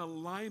you're in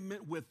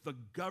alignment with the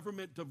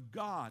government of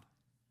God,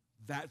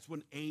 that's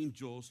when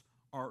angels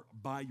are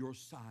by your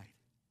side.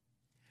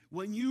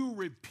 When you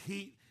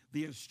repeat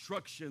the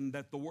instruction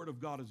that the Word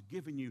of God has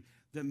given you,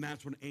 then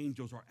that's when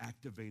angels are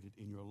activated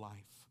in your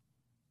life.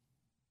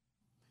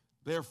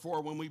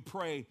 Therefore, when we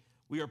pray,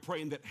 we are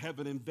praying that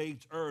heaven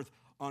invades earth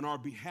on our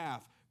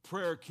behalf.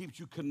 Prayer keeps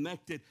you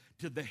connected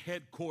to the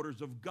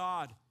headquarters of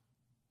God.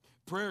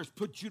 Prayers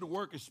put you to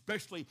work,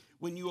 especially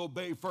when you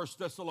obey 1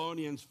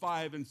 Thessalonians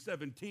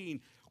 5:17,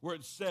 where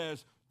it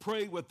says,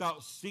 pray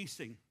without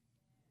ceasing.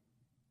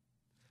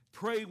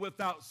 Pray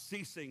without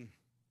ceasing.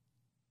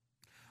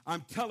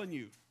 I'm telling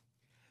you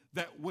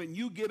that when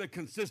you get a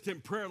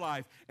consistent prayer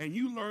life and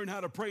you learn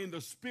how to pray in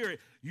the Spirit,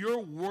 your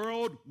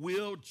world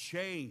will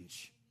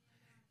change.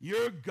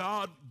 Your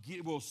God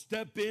will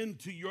step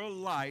into your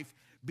life,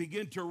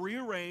 begin to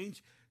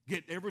rearrange,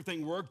 get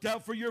everything worked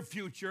out for your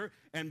future,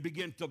 and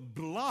begin to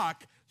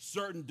block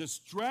certain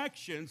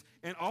distractions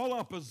and all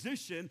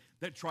opposition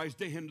that tries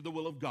to hinder the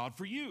will of God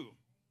for you.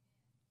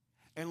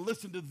 And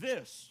listen to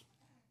this.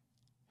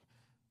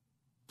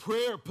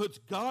 Prayer puts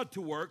God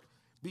to work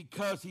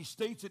because he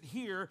states it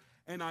here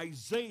in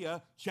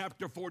Isaiah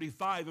chapter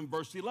 45 and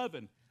verse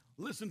 11.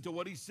 Listen to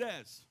what he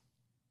says.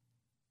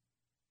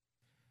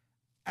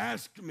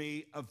 Ask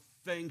me of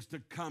things to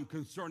come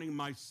concerning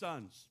my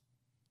sons,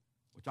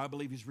 which I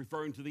believe he's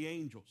referring to the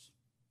angels.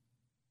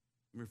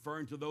 I'm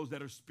referring to those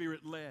that are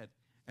spirit-led.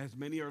 As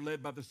many are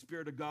led by the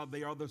Spirit of God,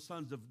 they are the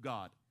sons of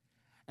God.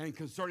 And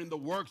concerning the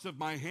works of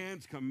my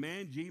hands,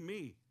 command ye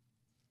me.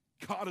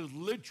 God is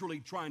literally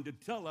trying to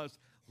tell us,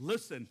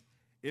 listen,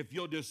 if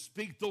you'll just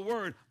speak the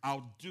word,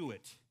 I'll do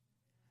it.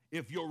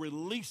 If you'll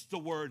release the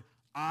word,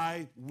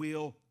 I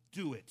will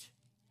do it.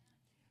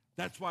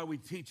 That's why we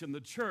teach in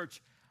the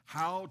church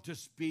how to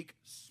speak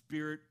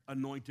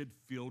Spirit-anointed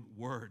filled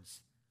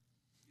words.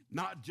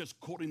 Not just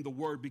quoting the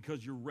word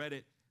because you read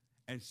it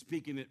and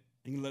speaking it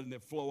and letting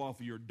it flow off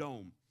of your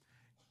dome.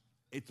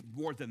 It's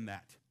more than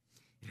that.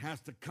 It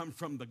has to come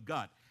from the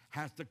gut,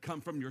 has to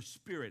come from your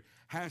spirit,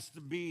 has to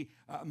be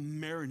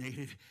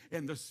marinated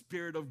in the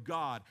Spirit of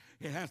God.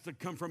 It has to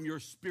come from your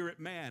spirit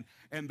man.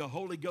 And the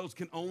Holy Ghost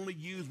can only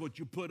use what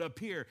you put up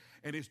here,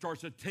 and it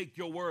starts to take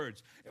your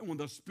words. And when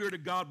the Spirit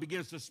of God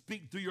begins to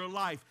speak through your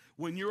life,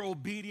 when you're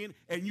obedient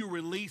and you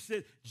release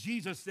it,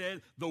 Jesus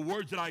said, the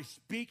words that I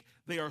speak,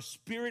 they are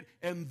spirit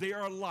and they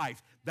are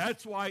life.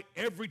 That's why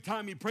every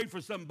time he prayed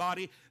for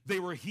somebody, they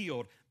were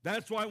healed.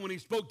 That's why when he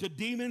spoke to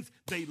demons,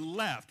 they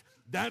left.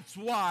 That's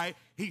why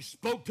he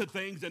spoke to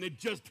things and it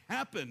just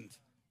happened.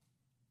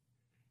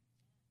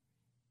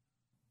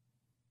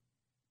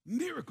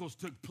 Miracles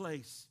took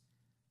place,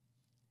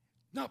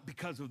 not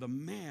because of the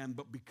man,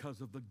 but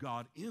because of the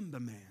God in the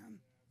man.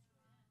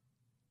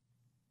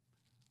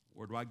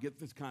 Where do I get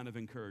this kind of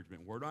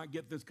encouragement? Where do I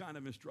get this kind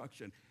of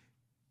instruction?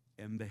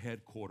 In the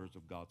headquarters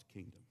of God's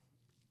kingdom,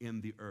 in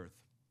the earth.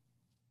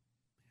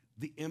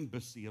 The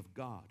embassy of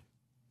God.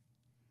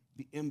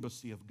 The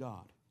embassy of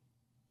God.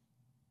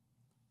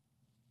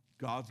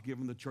 God's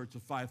given the church a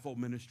fivefold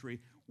ministry.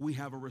 We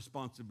have a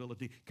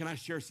responsibility. Can I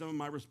share some of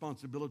my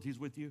responsibilities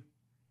with you?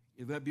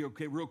 If that'd be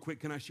okay, real quick,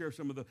 can I share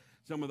some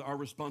of our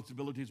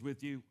responsibilities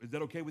with you? Is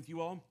that okay with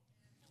you all?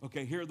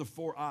 Okay, here are the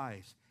 4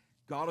 eyes.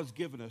 God has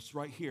given us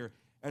right here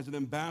as an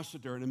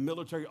ambassador and a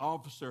military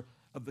officer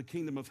of the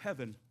kingdom of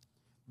heaven.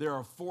 There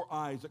are 4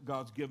 eyes that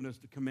God's given us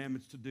the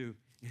commandments to do.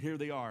 And here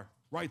they are.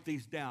 Write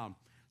these down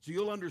so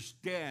you'll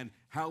understand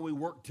how we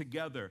work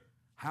together,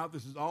 how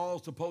this is all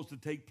supposed to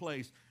take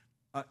place.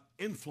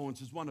 Influence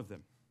is one of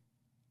them.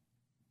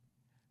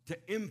 To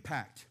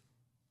impact,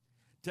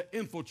 to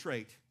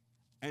infiltrate,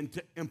 and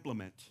to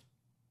implement.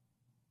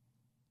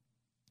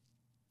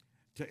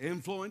 To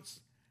influence,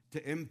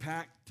 to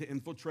impact, to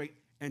infiltrate,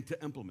 and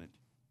to implement.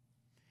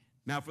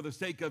 Now, for the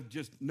sake of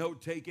just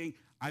note-taking,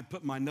 I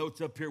put my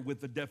notes up here with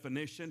the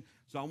definition,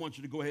 so I want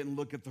you to go ahead and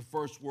look at the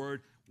first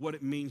word, what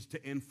it means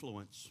to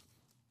influence.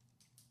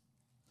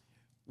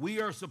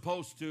 We are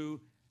supposed to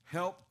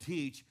help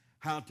teach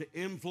how to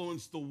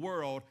influence the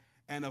world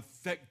and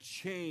affect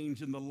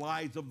change in the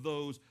lives of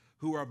those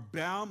who are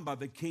bound by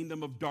the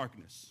kingdom of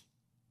darkness.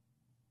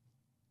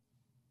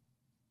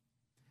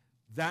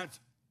 That's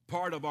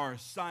part of our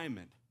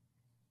assignment.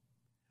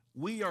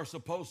 We are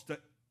supposed to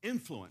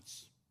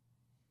influence,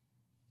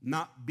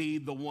 not be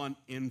the one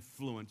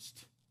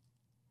influenced.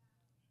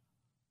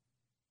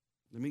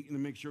 Let me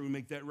make sure we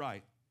make that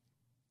right.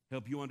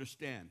 Help you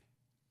understand.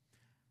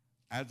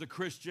 As a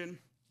Christian,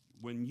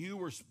 when you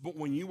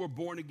were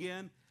born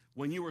again,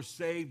 when you were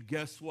saved,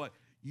 guess what?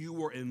 You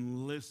were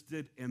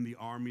enlisted in the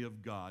army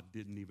of God,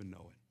 didn't even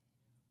know it.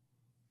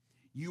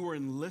 You were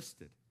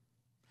enlisted.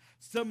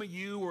 Some of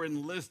you are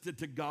enlisted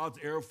to God's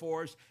Air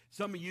Force.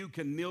 Some of you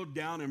can kneel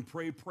down and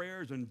pray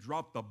prayers and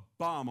drop the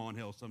bomb on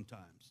hell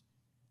sometimes.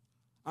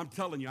 I'm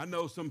telling you, I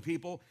know some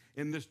people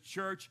in this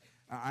church.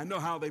 I know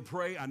how they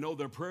pray. I know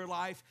their prayer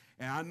life,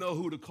 and I know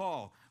who to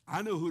call.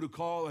 I know who to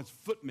call as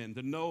footmen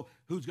to know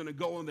who's going to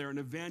go in there and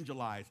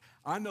evangelize.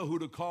 I know who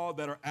to call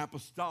that are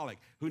apostolic,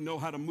 who know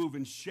how to move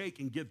and shake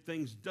and get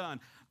things done.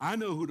 I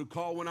know who to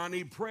call when I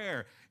need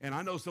prayer. And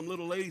I know some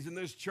little ladies in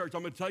this church.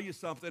 I'm going to tell you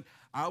something.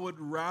 I would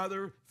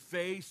rather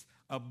face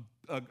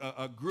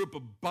a group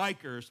of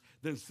bikers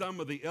than some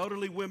of the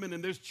elderly women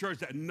in this church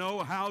that know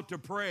how to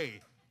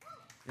pray.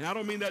 And I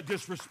don't mean that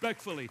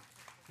disrespectfully.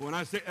 When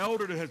I say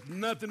elder, it has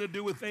nothing to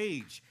do with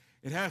age.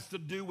 It has to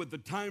do with the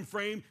time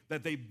frame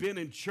that they've been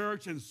in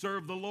church and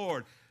served the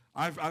Lord.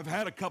 I've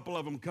had a couple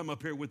of them come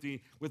up here with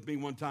me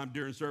one time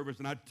during service,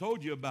 and I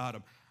told you about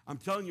them. I'm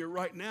telling you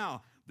right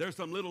now, there's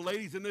some little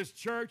ladies in this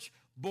church.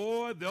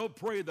 Boy, they'll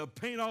pray the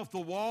paint off the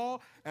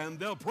wall, and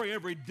they'll pray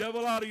every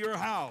devil out of your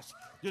house.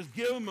 Just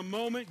give them a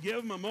moment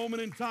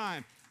in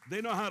time.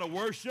 They know how to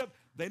worship.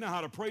 They know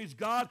how to praise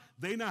God.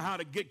 They know how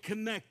to get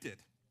connected.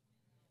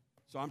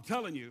 So I'm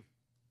telling you,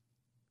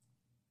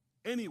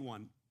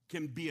 anyone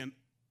can be an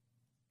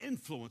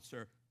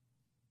influencer,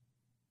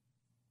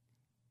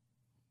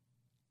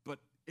 but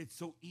it's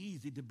so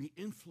easy to be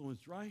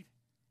influenced, right?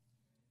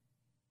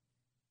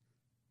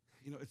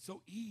 You know, it's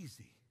so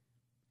easy.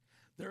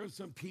 There are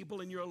some people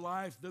in your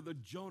life, they're the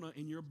Jonah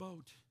in your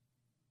boat.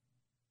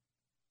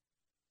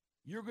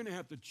 You're going to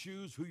have to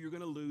choose who you're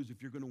going to lose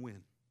if you're going to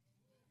win.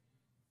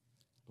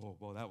 Oh,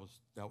 well, that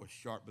was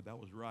sharp, but that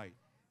was right.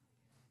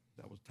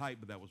 That was tight,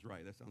 but that was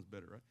right. That sounds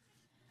better, right?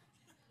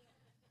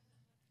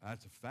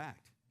 That's a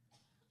fact.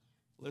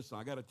 Listen,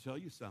 I got to tell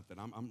you something.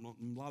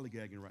 I'm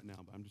lollygagging right now,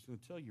 but I'm just going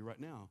to tell you right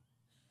now.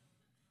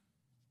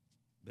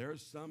 There are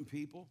some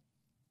people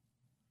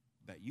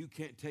that you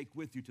can't take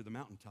with you to the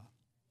mountaintop.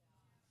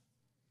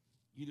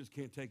 You just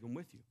can't take them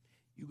with you.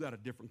 You got a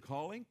different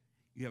calling.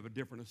 You have a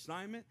different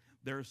assignment.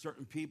 There are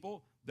certain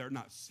people, they're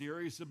not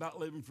serious about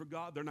living for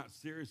God. They're not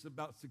serious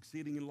about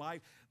succeeding in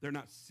life. They're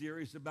not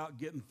serious about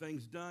getting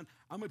things done.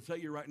 I'm going to tell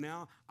you right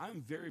now,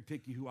 I'm very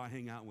picky who I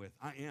hang out with.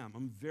 I am.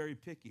 I'm very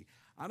picky.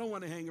 I don't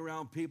want to hang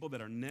around people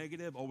that are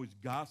negative, always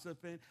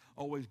gossiping,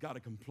 always got a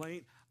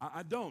complaint.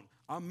 I don't.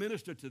 I'll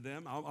minister to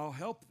them. I'll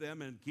help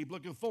them and keep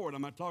looking forward.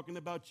 I'm not talking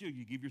about you.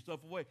 You give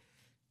yourself away.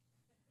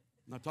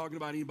 I'm not talking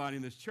about anybody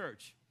in this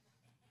church.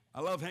 I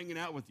love hanging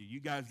out with you.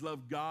 You guys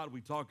love God. We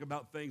talk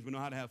about things. We know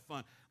how to have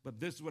fun. But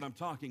this is what I'm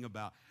talking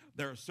about.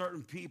 There are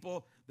certain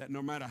people that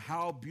no matter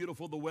how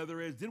beautiful the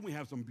weather is, didn't we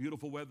have some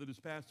beautiful weather this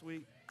past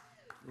week?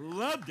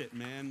 Loved it,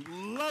 man.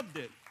 Loved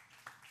it.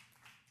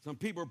 Some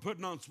people are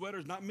putting on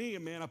sweaters. Not me,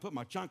 man. I put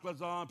my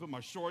chanclas on, put my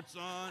shorts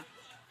on.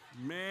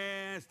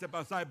 Man, step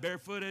outside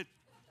barefooted.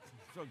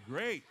 So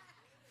great.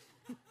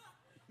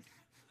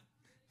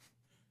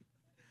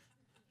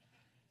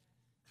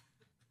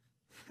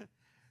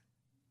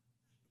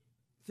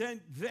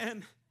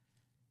 Then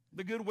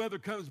the good weather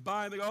comes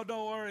by and they go, oh,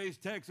 don't worry, it's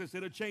Texas.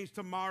 It'll change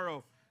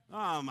tomorrow.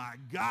 Oh, my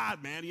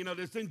God, man. You know,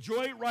 just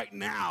enjoy it right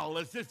now.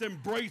 Let's just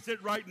embrace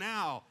it right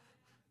now.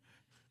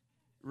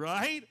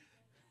 Right?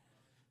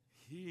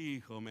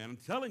 Oh, man, I'm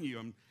telling you,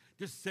 I'm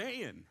just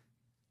saying.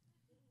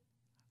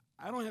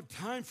 I don't have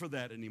time for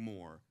that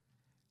anymore.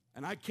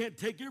 And I can't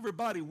take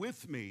everybody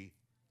with me.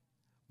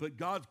 But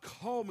God's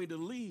called me to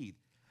lead.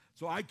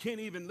 So I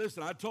can't even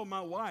listen. I told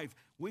my wife,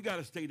 we got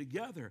to stay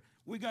together.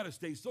 We got to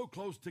stay so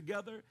close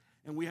together,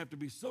 and we have to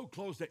be so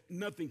close that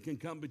nothing can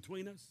come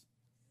between us.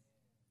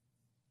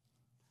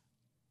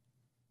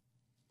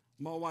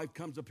 My wife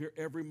comes up here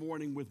every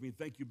morning with me.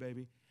 Thank you,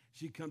 baby.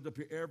 She comes up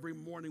here every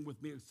morning with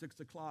me at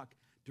 6 o'clock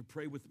to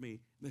pray with me. And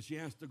then she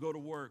has to go to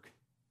work.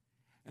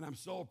 And I'm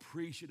so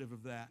appreciative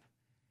of that.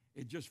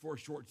 It's just for a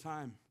short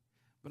time.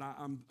 But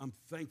I'm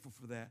thankful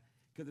for that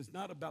because it's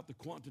not about the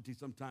quantity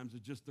sometimes.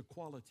 It's just the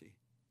quality.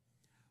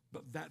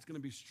 But that's going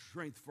to be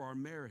strength for our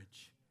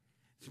marriage.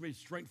 It's going to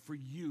be strength for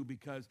you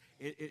because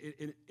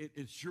it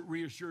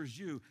reassures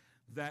you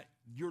that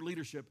your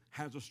leadership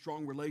has a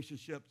strong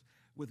relationship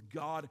with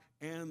God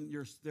and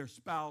their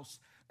spouse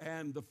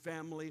and the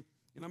family.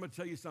 And I'm going to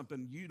tell you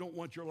something. You don't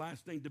want your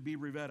last name to be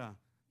Rivera.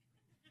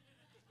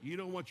 You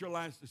don't want your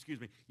last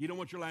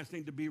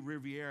name to be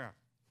Riviera.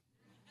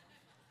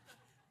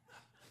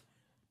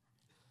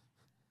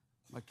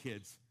 My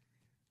kids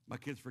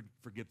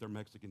forget they're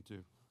Mexican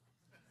too.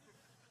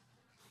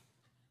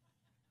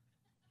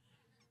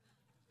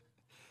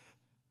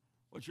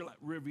 What's your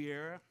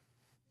Riviera?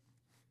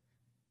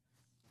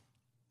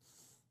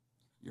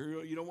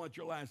 You don't want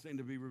your last name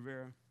to be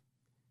Rivera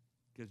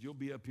because you'll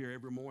be up here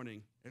every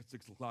morning at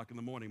 6 o'clock in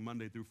the morning,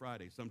 Monday through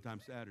Friday,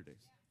 sometimes Saturdays.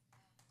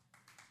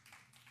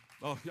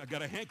 Oh, I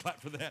got a hand clap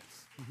for that.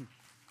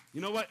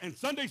 You know what? And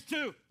Sundays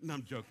too. No,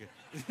 I'm joking.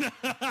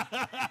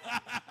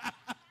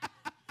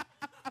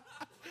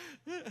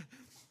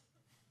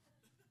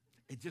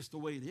 It's just the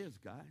way it is,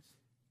 guys.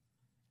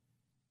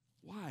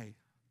 Why?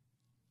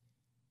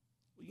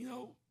 Well, you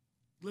know,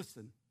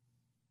 listen,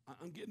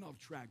 I'm getting off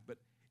track, but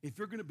if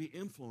you're going to be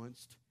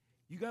influenced,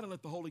 You got to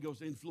let the Holy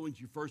Ghost influence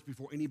you first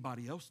before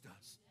anybody else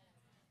does.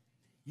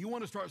 You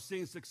want to start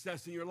seeing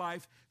success in your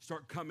life,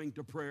 start coming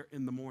to prayer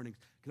in the mornings.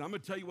 Because I'm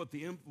going to tell you what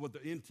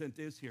the intent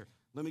is here.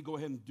 Let me go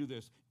ahead and do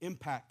this.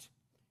 Impact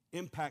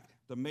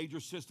the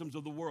major systems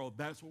of the world.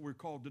 That's what we're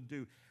called to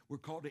do. We're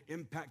called to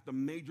impact the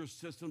major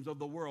systems of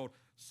the world: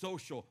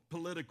 social,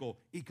 political,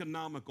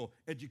 economical,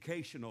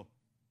 educational,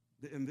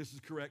 and this is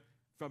correct,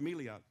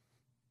 familia,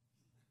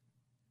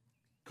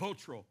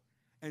 cultural,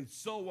 and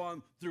so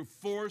on, through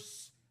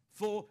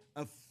forceful,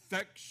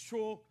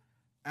 effectual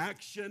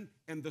action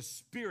and the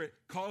Spirit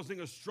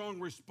causing a strong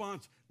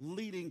response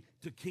leading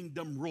to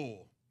kingdom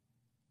rule.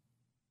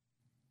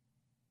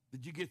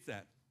 Did you get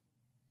that?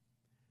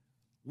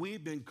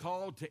 We've been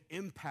called to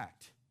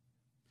impact.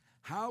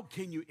 How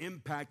can you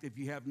impact if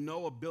you have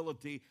no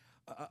ability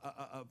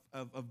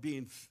of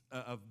being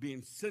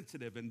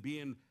sensitive and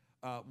being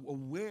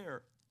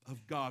aware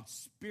of God's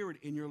Spirit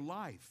in your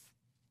life?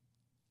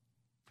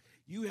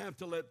 You have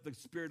to let the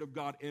Spirit of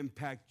God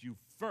impact you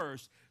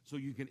first so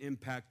you can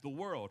impact the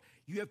world.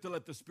 You have to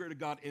let the Spirit of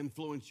God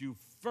influence you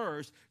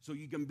first so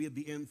you can be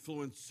the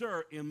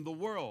influencer in the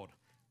world,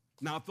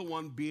 not the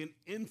one being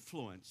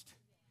influenced.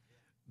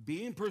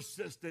 Being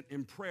persistent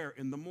in prayer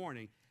in the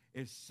morning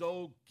is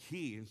so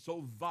key and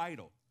so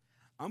vital.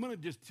 I'm going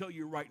to just tell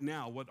you right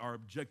now what our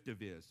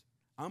objective is.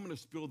 I'm going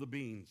to spill the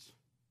beans.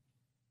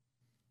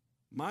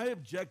 My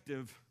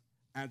objective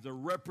as a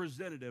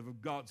representative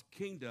of God's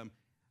kingdom,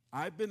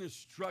 I've been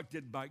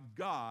instructed by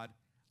God,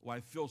 well,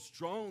 I feel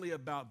strongly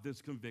about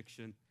this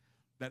conviction,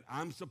 that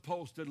I'm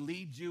supposed to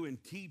lead you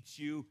and teach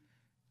you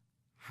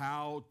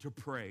how to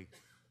pray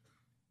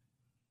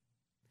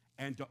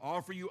and to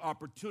offer you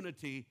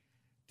opportunity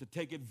to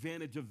take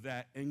advantage of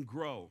that and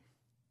grow.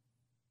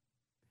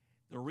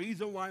 The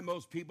reason why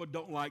most people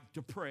don't like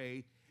to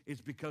pray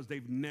is because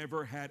they've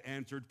never had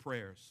answered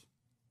prayers.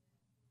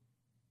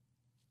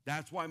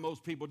 That's why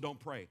most people don't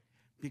pray,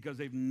 because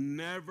they've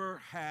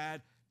never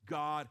had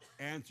God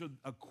answer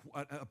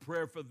a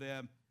prayer for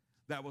them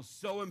that was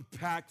so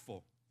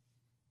impactful,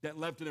 that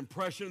left an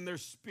impression in their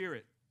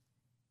spirit.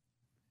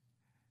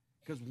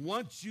 Because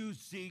once you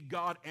see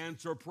God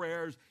answer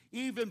prayers,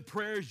 even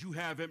prayers you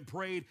haven't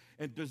prayed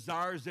and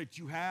desires that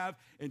you have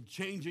and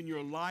change in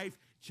your life,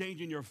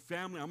 change in your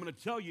family, I'm going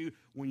to tell you,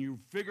 when you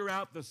figure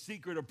out the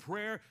secret of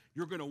prayer,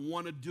 you're going to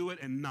want to do it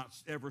and not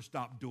ever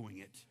stop doing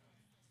it.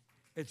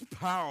 It's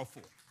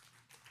powerful.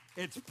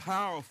 It's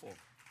powerful.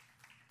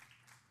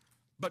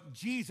 But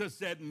Jesus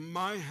said,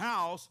 my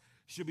house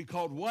should be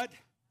called what?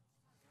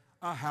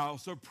 A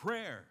house of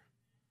prayer.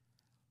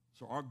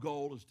 So our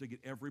goal is to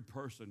get every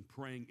person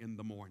praying in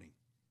the morning.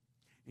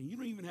 And you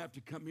don't even have to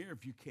come here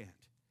if you can't.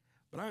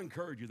 But I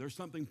encourage you, there's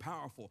something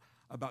powerful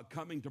about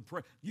coming to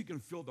pray. You can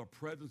feel the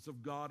presence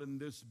of God in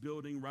this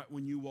building right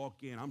when you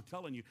walk in. I'm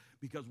telling you,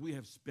 because we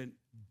have spent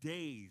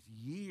days,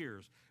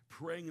 years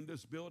praying in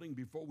this building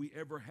before we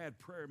ever had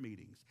prayer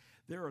meetings.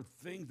 There are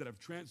things that have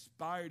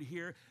transpired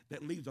here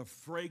that leaves a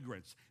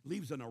fragrance,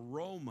 leaves an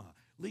aroma,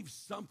 leaves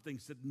something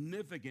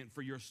significant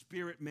for your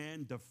spirit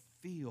man to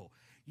feel.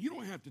 You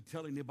don't have to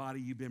tell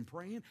anybody you've been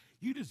praying.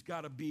 You just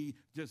got to be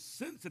just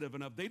sensitive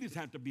enough. They just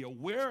have to be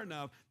aware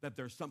enough that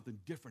there's something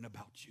different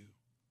about you.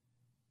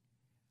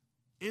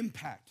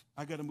 Impact.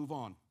 I got to move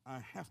on. I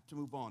have to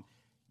move on.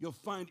 You'll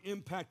find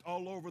impact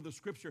all over the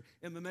scripture.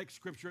 In the next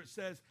scripture, it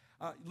says,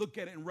 look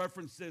at it and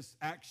reference this.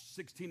 Acts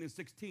 16 and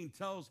 16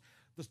 tells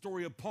the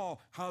story of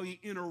Paul, how he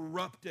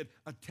interrupted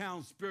a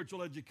town's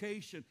spiritual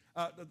education,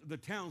 the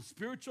town's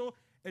spiritual,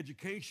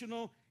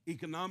 educational,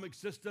 economic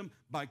system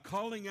by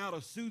calling out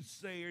a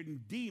soothsayer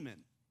and demon.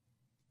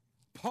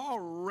 Paul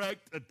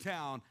wrecked a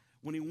town.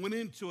 When he went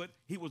into it,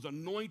 he was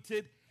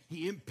anointed.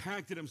 He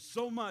impacted him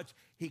so much,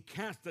 he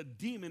cast a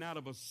demon out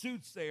of a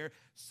soothsayer,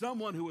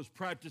 someone who was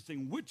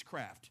practicing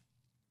witchcraft.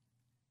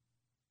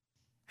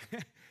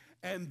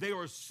 And they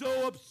were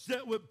so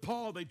upset with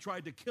Paul, they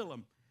tried to kill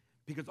him,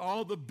 because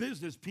all the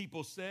business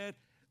people said,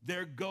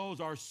 there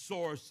goes our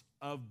source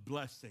of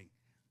blessing.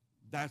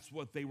 That's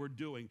what they were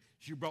doing.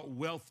 She brought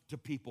wealth to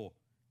people.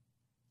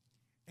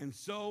 And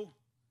so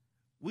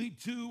we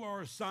too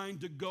are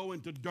assigned to go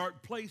into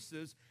dark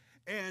places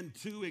and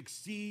to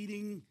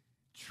exceeding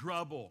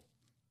trouble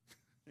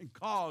and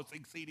cause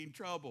exceeding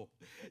trouble.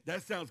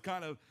 That sounds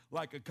kind of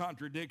like a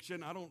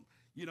contradiction. I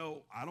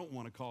don't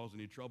want to cause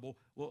any trouble.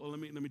 Well, let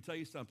me tell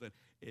you something.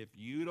 If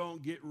you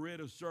don't get rid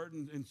of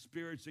certain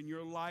spirits in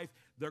your life,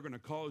 they're going to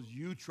cause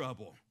you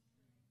trouble.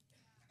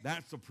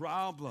 That's the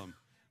problem.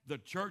 The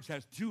church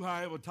has too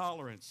high of a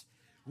tolerance.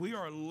 We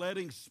are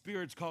letting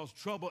spirits cause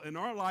trouble in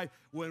our life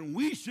when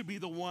we should be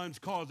the ones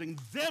causing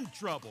them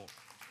trouble.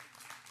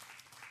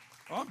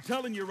 I'm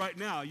telling you right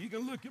now, you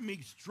can look at me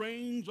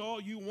strange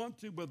all you want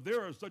to, but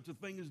there are such a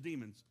thing as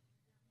demons.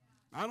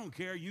 I don't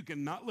care. You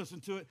cannot listen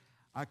to it.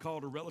 I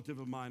called a relative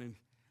of mine, and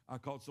I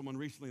called someone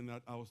recently, and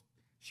I was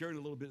sharing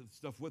a little bit of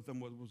stuff with them,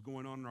 what was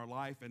going on in our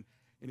life, and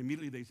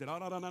immediately they said, oh,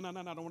 no, I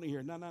don't want to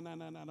hear. No, I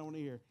don't want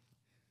to hear.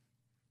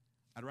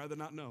 I'd rather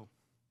not know.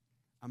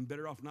 I'm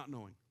better off not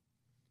knowing.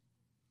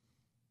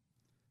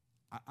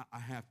 I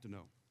have to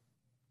know.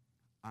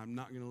 I'm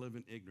not going to live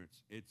in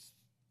ignorance. It's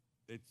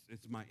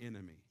my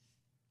enemy.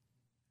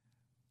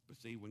 But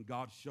see, when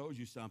God shows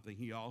you something,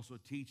 he also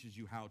teaches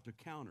you how to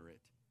counter it.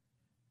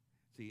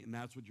 See, and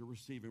that's what you're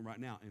receiving right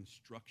now,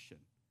 instruction.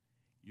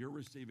 You're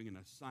receiving an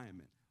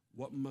assignment.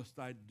 What must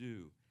I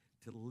do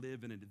to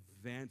live in an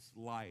advanced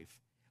life?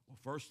 Well,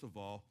 first of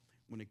all,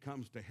 when it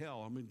comes to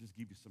hell, I'm going to just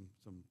give you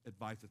some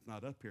advice that's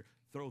not up here.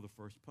 Throw the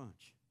first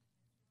punch.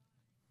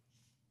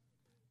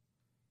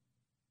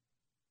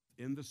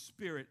 In the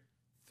Spirit,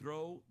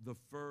 throw the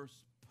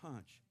first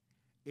punch.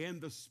 In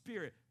the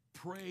Spirit,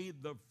 pray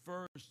the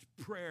first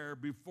prayer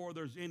before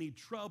there's any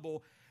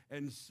trouble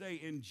and say,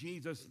 in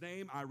Jesus'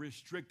 name, I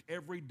restrict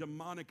every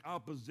demonic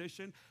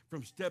opposition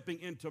from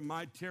stepping into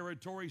my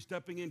territory,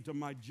 stepping into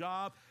my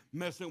job,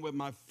 messing with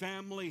my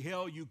family.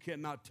 Hell, you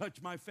cannot touch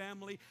my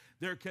family.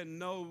 There's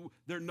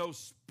no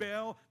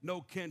spell, no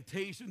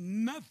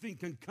cantation. Nothing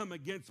can come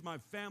against my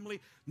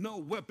family. No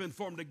weapon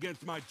formed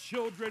against my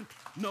children.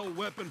 No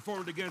weapon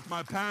formed against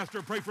my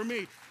pastor. Pray for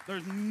me.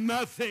 There's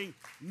nothing.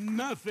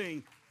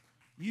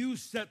 You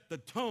set the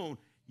tone.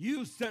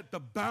 You set the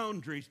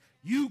boundaries.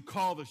 You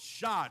call the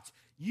shots.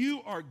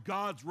 You are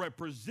God's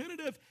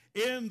representative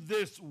in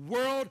this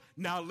world.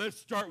 Now let's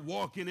start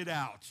walking it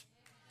out.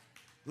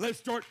 Let's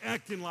start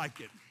acting like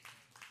it.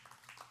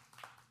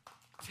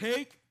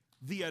 Take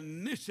the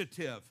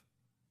initiative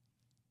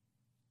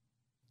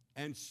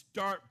and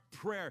start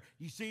prayer.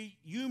 You see,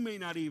 you may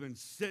not even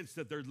sense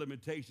that there's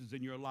limitations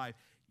in your life.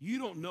 You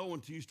don't know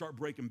until you start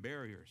breaking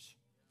barriers.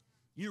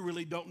 You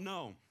really don't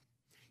know.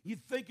 You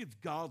think it's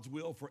God's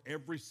will for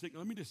every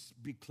single, let me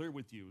just be clear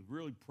with you,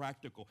 really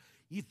practical.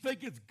 You think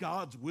it's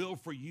God's will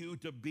for you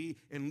to be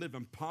and live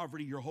in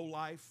poverty your whole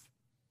life?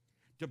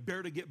 To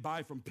barely get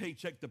by from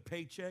paycheck to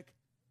paycheck?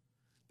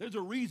 There's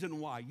a reason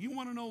why. You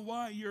want to know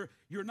why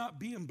you're not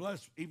being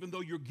blessed even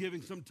though you're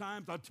giving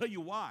sometimes? I'll tell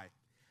you why.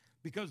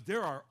 Because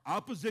there are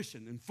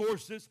opposition and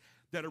forces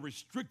that are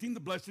restricting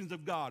the blessings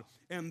of God,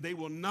 and they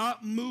will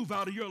not move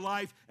out of your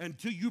life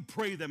until you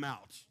pray them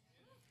out.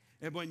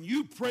 And when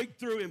you break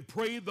through and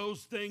pray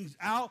those things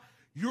out,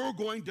 you're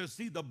going to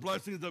see the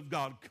blessings of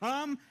God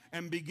come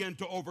and begin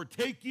to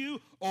overtake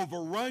you,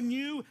 overrun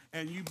you,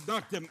 and you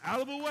knock them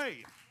out of the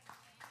way.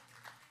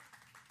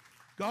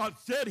 God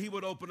said he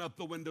would open up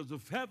the windows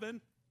of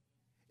heaven.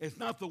 It's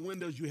not the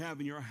windows you have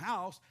in your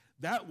house.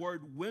 That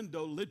word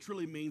window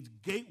literally means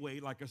gateway,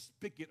 like a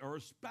spigot or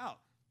a spout.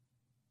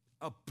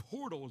 A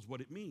portal is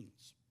what it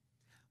means.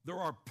 There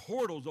are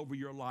portals over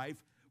your life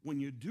when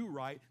you do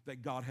right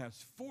that God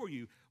has for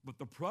you. But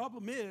the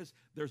problem is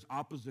there's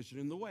opposition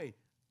in the way.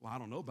 Well, I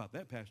don't know about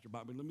that, Pastor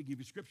Bob, but let me give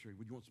you scripture.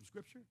 Would you want some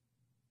scripture?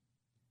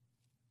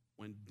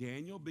 When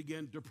Daniel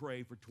began to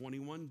pray for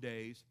 21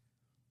 days,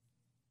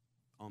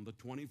 on the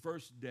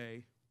 21st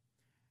day,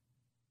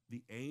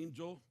 the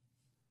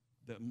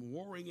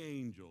warring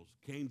angels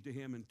came to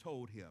him and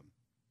told him,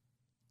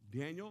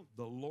 Daniel,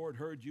 the Lord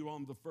heard you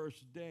on the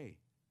first day.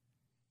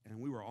 And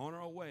we were on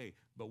our way,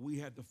 but we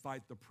had to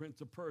fight the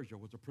prince of Persia.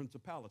 It was a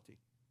principality.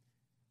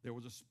 There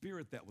was a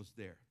spirit that was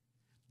there.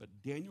 But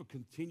Daniel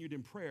continued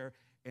in prayer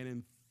and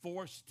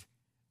enforced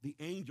the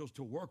angels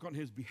to work on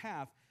his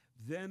behalf.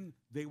 Then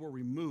they were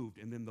removed,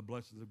 and then the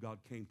blessings of God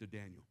came to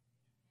Daniel.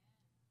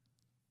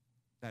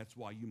 That's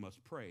why you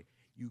must pray.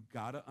 You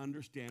got to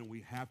understand,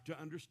 we have to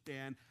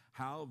understand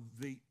how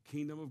the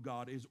kingdom of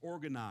God is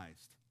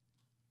organized.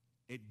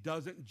 It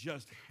doesn't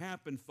just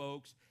happen,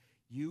 folks.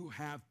 You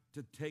have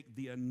to take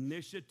the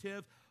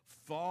initiative,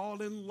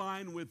 fall in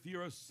line with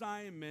your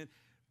assignment,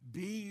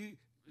 be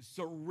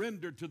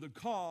surrendered to the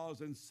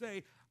cause and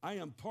say, I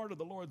am part of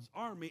the Lord's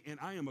army and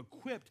I am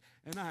equipped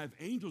and I have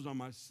angels on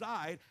my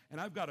side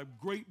and I've got a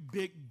great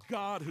big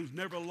God who's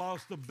never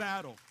lost a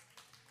battle.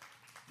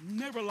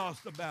 Never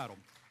lost a battle.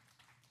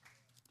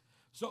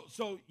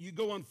 So you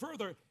go on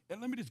further, and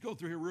let me just go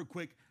through here real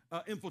quick.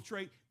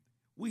 Infiltrate.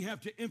 We have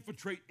to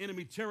infiltrate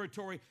enemy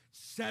territory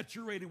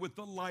saturated with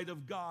the light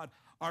of God.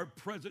 Our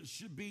presence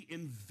should be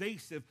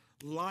invasive.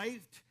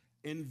 Light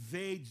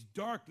invades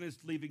darkness,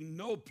 leaving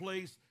no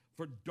place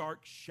for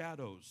dark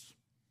shadows.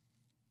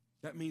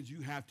 That means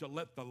you have to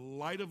let the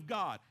light of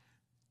God,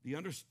 the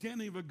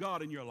understanding of a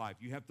God in your life,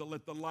 you have to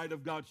let the light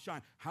of God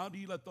shine. How do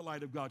you let the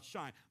light of God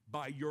shine?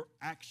 By your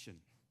action,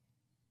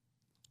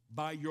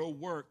 by your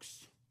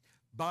works,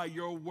 by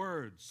your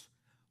words,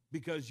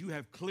 because you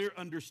have clear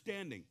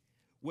understanding.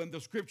 When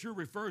the scripture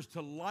refers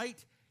to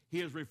light,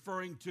 he is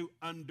referring to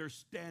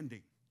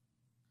understanding.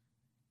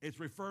 It's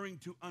referring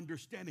to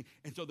understanding.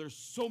 And so there's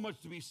so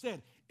much to be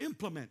said.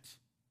 Implement.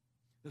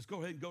 Let's go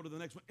ahead and go to the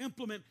next one.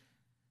 Implement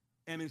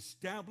and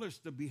establish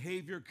the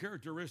behavior,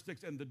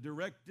 characteristics, and the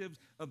directives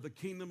of the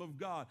kingdom of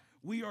God.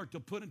 We are to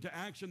put into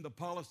action the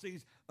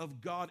policies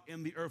of God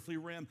in the earthly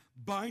realm.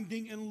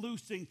 Binding and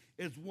loosing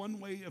is one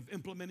way of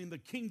implementing the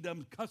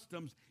kingdom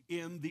customs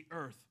in the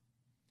earth.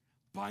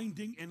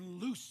 Binding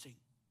and loosing.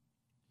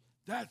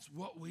 That's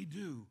what we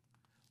do.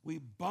 We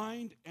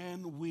bind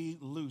and we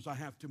loose. I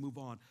have to move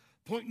on.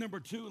 Point number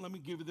 2, let me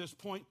give you this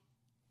point.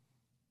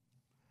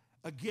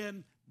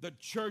 Again, the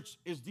church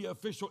is the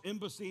official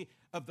embassy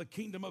of the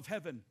kingdom of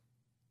heaven.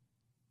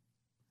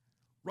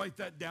 Write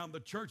that down. The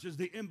church is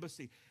the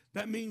embassy.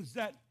 That means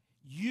that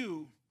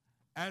you,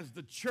 as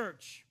the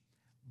church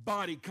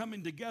body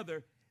coming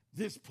together,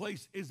 this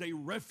place is a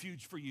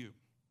refuge for you.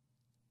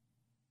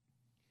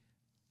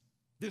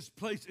 This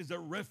place is a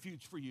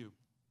refuge for you.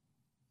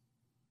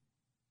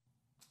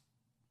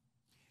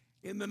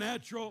 In the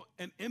natural,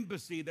 an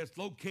embassy that's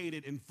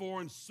located in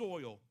foreign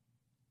soil,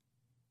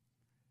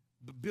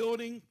 the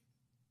building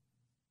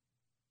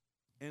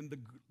and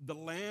the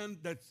land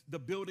that the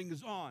building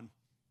is on.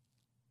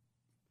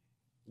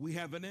 We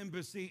have an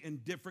embassy in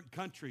different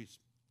countries.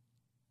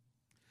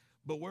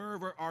 But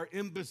wherever our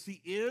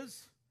embassy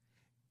is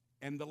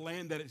and the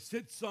land that it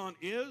sits on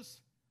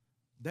is,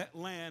 that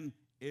land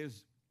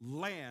is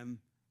land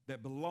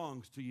that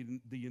belongs to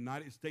the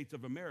United States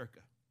of America.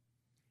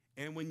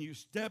 And when you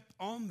step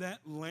on that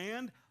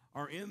land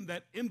or in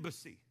that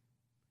embassy,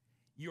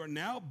 you are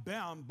now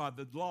bound by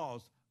the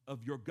laws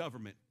of your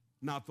government,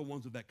 not the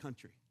ones of that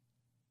country.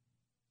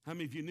 How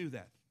many of you knew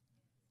that?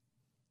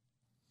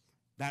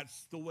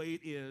 That's the way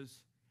it is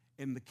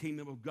in the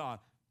kingdom of God.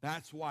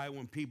 That's why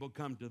when people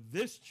come to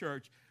this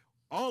church,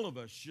 all of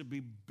us should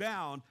be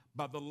bound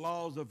by the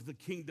laws of the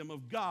kingdom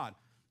of God.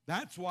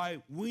 That's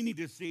why we need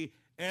to see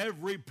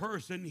every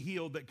person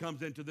healed that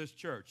comes into this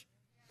church.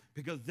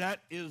 Because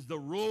that is the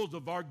rules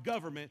of our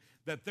government,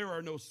 that there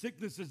are no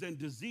sicknesses and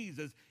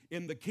diseases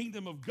in the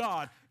kingdom of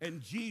God. And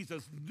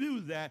Jesus knew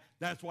that.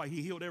 That's why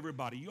he healed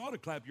everybody. You ought to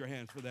clap your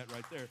hands for that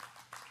right there.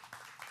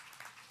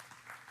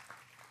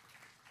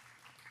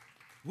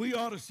 We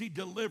ought to see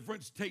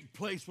deliverance take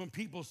place when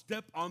people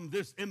step on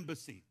this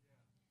embassy.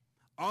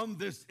 On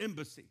this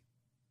embassy.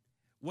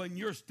 When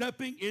you're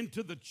stepping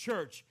into the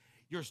church,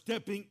 you're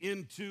stepping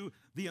into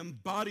the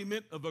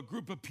embodiment of a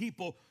group of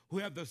people who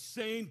have the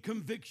same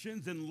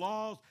convictions and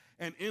laws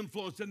and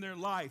influence in their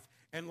life.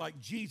 And like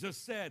Jesus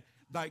said,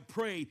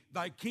 pray,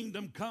 thy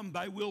kingdom come,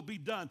 thy will be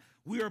done.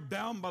 We are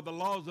bound by the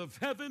laws of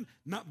heaven,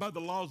 not by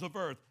the laws of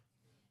earth.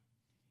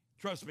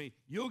 Trust me,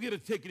 you'll get a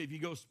ticket if you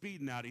go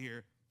speeding out of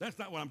here. That's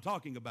not what I'm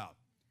talking about.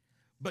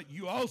 But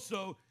you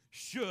also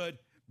should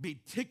be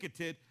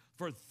ticketed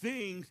for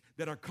things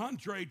that are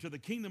contrary to the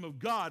kingdom of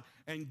God,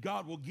 and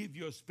God will give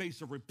you a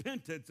space of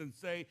repentance and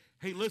say,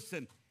 hey,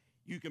 listen,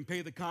 you can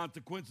pay the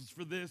consequences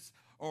for this,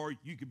 or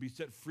you can be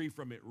set free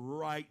from it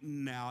right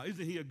now.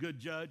 Isn't he a good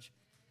judge?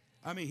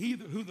 I mean, he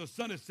who the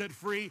Son has set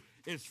free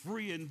is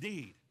free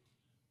indeed.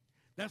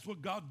 That's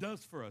what God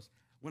does for us.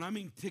 When I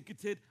mean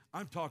ticketed,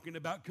 I'm talking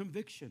about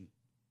conviction.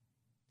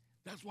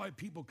 That's why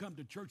people come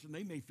to church and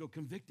they may feel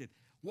convicted.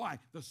 Why?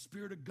 The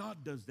Spirit of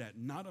God does that,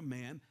 not a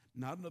man,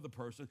 not another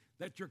person.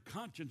 That's your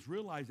conscience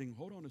realizing,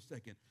 hold on a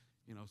second,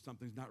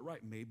 something's not right.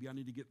 Maybe I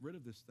need to get rid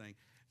of this thing.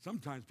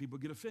 Sometimes people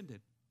get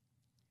offended.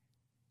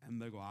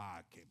 And they go,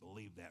 I can't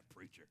believe that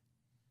preacher.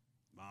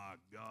 My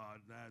God,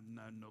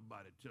 not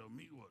nobody tell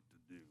me what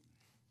to do.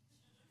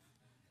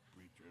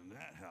 Preacher in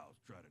that house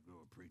try to go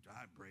a preacher.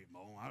 I pray my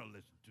own. I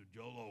listen to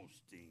Joel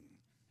Osteen.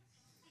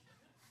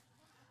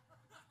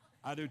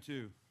 I do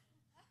too.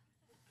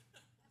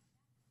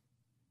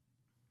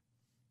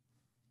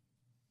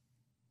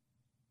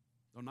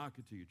 Don't knock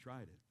it till you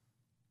tried it.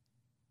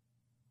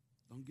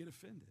 Don't get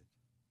offended.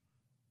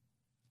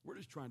 We're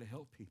just trying to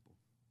help people.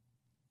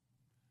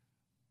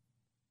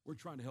 We're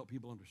trying to help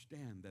people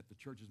understand that the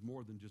church is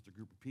more than just a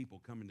group of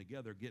people coming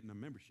together getting a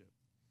membership.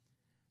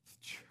 The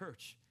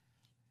church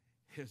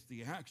is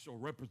the actual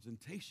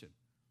representation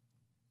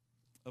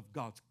of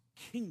God's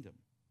kingdom.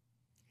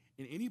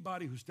 And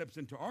anybody who steps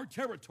into our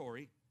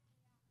territory,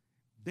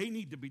 they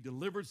need to be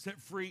delivered, set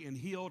free, and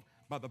healed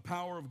by the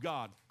power of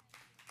God.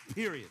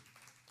 Period.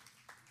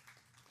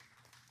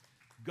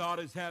 God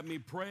has had me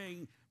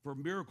praying for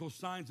miracle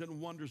signs and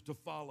wonders to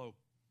follow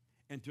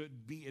and to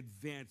be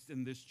advanced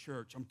in this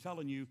church. I'm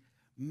telling you,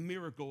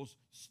 miracles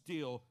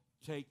still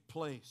take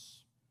place.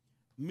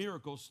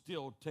 Miracles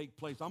still take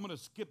place. I'm going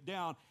to skip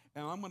down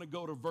and I'm going to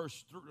go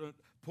to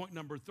point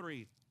number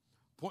 3.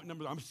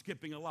 I'm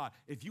skipping a lot.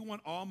 If you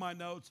want all my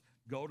notes,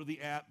 go to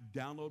the app,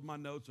 download my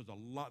notes. There's a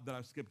lot that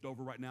I've skipped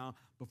over right now,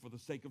 but for the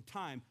sake of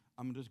time,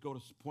 I'm going to just go to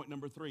point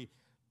number 3.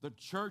 The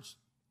church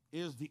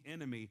is the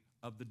enemy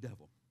of the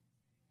devil.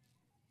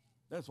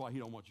 That's why he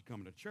don't want you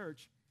coming to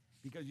church,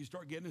 because you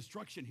start getting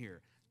instruction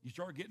here. You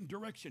start getting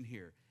direction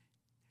here.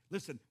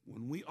 Listen,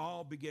 when we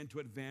all begin to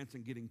advance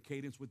and get in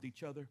cadence with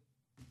each other,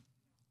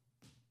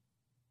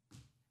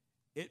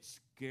 it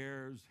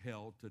scares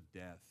hell to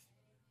death.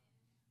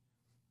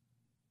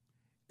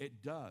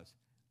 It does.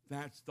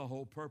 That's the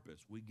whole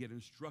purpose. We get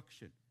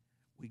instruction.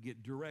 We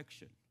get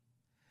direction.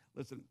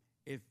 Listen,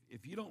 if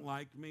you don't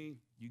like me,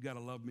 you got to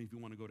love me if you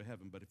want to go to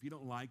heaven. But if you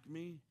don't like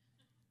me,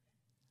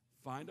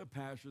 find a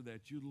pastor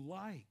that you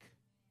like.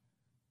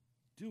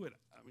 Do it.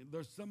 I mean,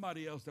 there's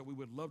somebody else that we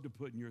would love to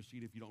put in your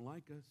seat if you don't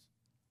like us,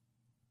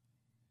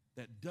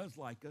 that does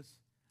like us,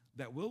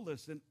 that will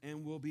listen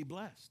and will be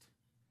blessed.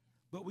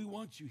 But we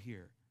want you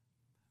here.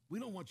 We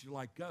don't want you to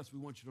like us. We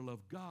want you to love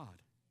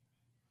God.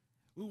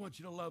 We want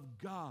you to love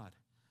God.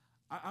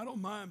 I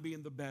don't mind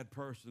being the bad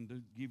person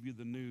to give you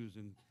the news,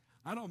 and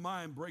I don't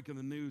mind breaking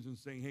the news and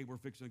saying, hey, we're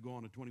fixing to go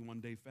on a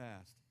 21-day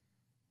fast.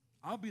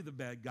 I'll be the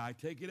bad guy.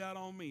 Take it out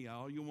on me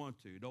all you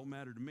want to. It don't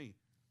matter to me.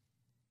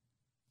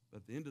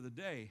 But at the end of the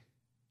day,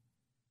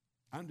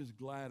 I'm just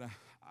glad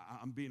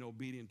I'm being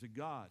obedient to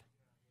God.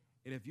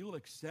 And if you'll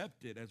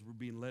accept it as we're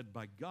being led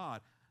by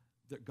God,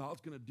 that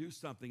God's going to do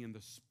something in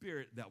the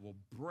spirit that will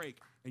break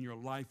and your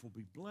life will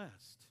be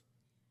blessed.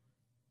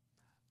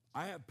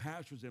 I have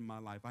pastors in my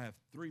life. I have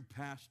 3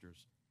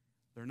 pastors.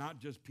 They're not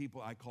just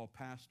people I call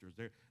pastors.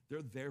 They're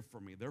there for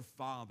me. They're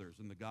fathers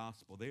in the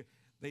gospel.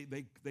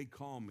 They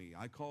call me.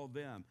 I call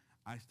them.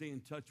 I stay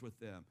in touch with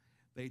them.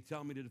 They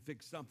tell me to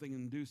fix something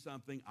and do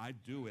something. I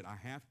do it. I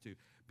have to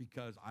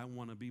because I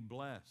want to be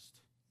blessed.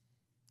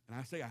 And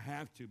I say I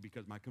have to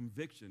because my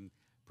conviction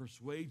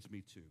persuades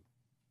me to.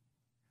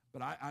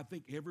 But I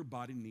think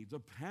everybody needs a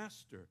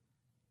pastor.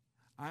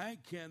 I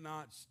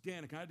cannot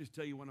stand it. Can I just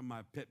tell you one of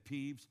my pet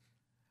peeves?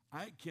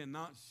 I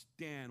cannot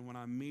stand when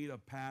I meet a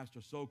pastor,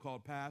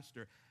 so-called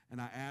pastor, and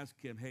I ask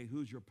him, hey,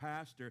 who's your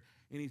pastor?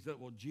 And he said,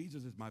 well,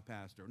 Jesus is my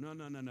pastor.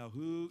 No.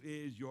 Who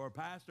is your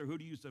pastor? Who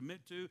do you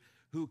submit to?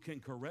 Who can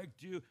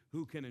correct you?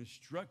 Who can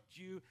instruct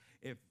you?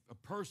 If a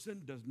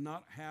person does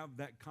not have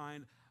that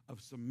kind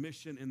of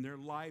submission in their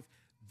life,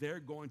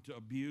 they're going to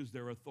abuse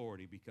their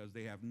authority because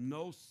they have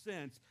no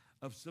sense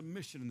of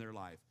submission in their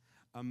life.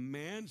 A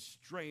man's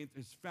strength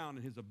is found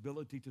in his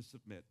ability to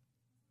submit.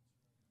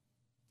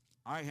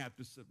 I have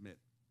to submit.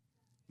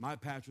 My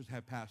pastors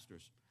have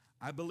pastors.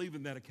 I believe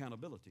in that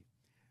accountability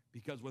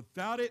because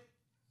without it,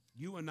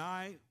 you and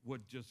I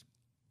would just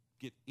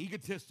get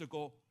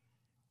egotistical,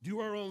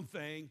 do our own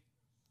thing,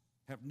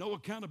 have no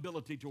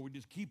accountability till we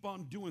just keep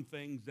on doing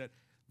things that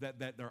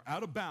are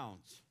out of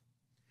bounds.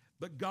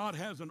 But God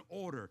has an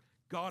order.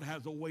 God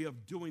has a way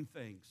of doing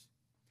things.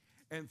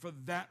 And for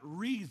that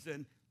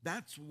reason,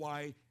 that's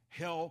why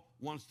hell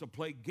wants to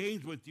play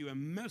games with you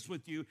and mess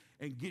with you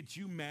and get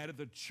you mad at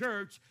the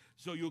church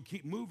so you'll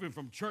keep moving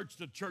from church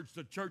to church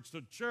to church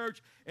to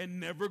church and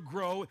never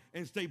grow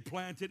and stay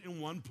planted in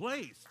one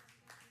place.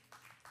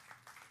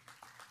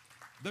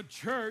 The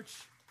church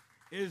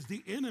is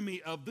the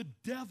enemy of the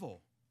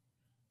devil.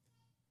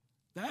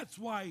 That's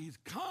why he's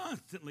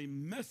constantly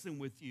messing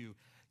with you,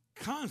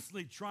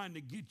 constantly trying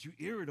to get you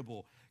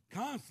irritable,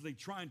 constantly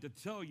trying to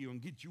tell you and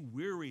get you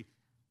weary,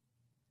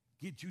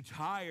 get you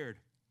tired.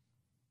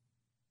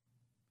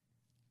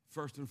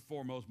 First and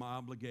foremost, my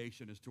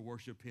obligation is to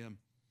worship him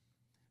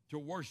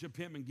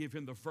and give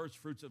him the first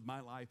fruits of my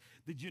life.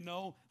 Did you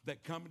know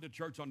that coming to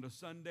church on the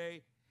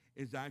Sunday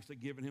is actually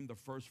giving him the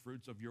first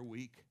fruits of your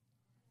week?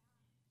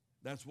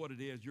 That's what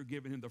it is. You're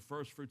giving him the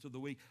first fruits of the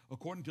week.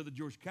 According to the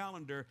Jewish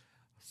calendar,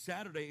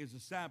 Saturday is the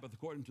Sabbath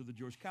according to the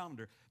Jewish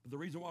calendar. But the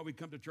reason why we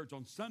come to church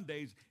on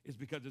Sundays is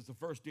because it's the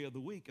first day of the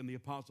week, and the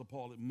Apostle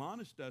Paul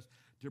admonished us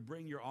to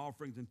bring your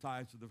offerings and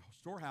tithes to the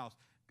storehouse,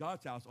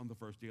 God's house, on the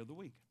first day of the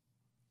week.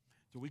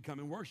 So we come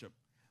and worship.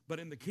 But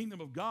in the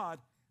kingdom of God,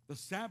 the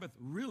Sabbath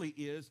really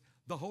is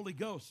the Holy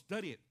Ghost.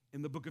 Study it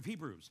in the book of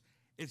Hebrews.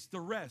 It's the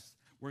rest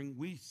when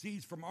we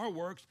cease from our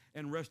works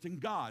and rest in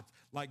God's,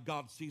 like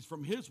God ceased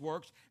from his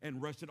works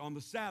and rested on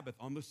the Sabbath,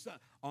 on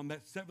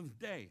that seventh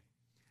day.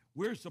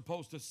 We're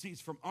supposed to cease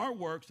from our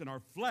works and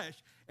our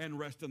flesh and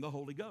rest in the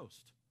Holy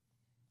Ghost.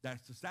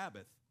 That's the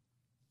Sabbath.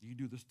 You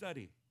do the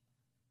study.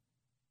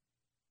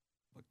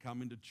 But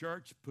coming to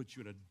church puts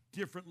you at a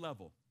different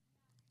level,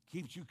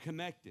 keeps you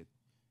connected.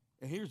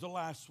 And here's the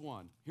last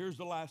one.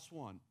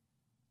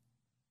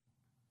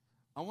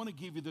 I want to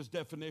give you this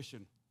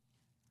definition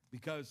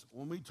because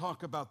when we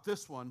talk about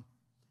this one,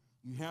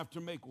 you have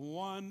to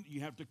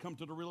come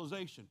to the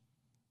realization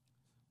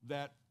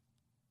that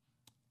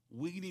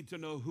we need to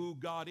know who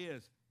God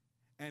is.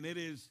 And it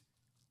is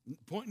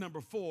point number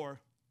 4,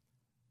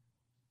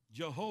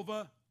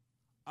 Jehovah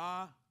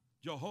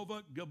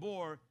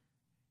Gabor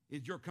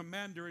is your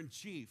commander in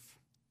chief.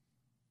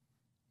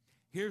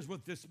 Here's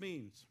what this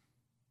means.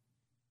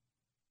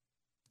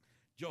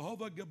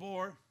 Jehovah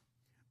Gabor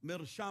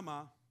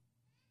Milchama,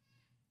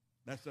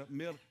 that's a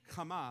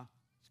Milchama,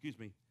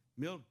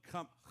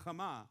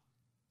 Milchama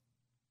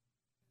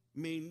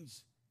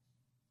means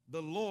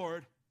the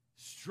Lord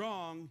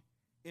strong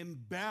in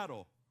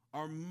battle,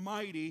 are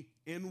mighty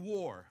in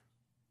war.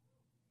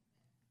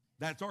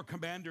 That's our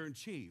commander in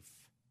chief.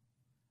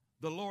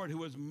 The Lord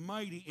who is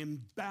mighty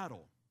in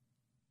battle.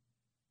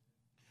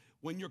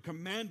 When your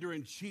commander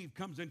in chief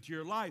comes into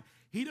your life,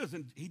 he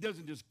doesn't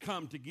just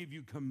come to give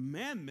you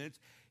commandments.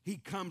 He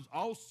comes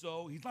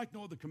also, he's like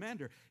no other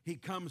commander. He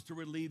comes to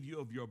relieve you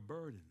of your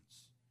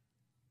burdens.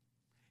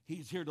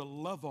 He's here to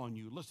love on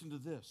you. Listen to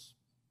this.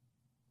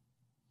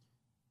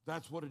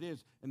 That's what it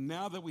is. And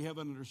now that we have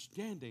an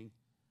understanding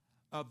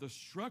of the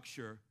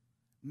structure,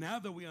 now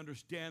that we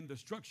understand the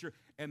structure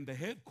and the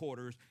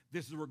headquarters,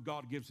 this is where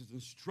God gives his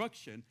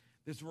instruction.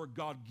 This is where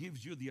God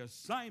gives you the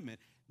assignment.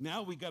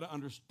 Now we got to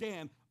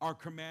understand our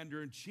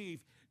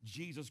commander-in-chief,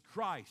 Jesus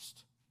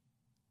Christ.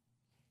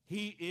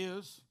 He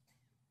is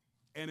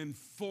an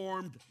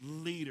informed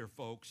leader,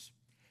 folks.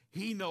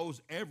 He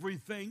knows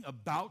everything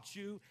about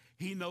you.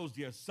 He knows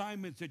the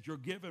assignments that you're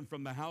given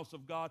from the house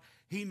of God.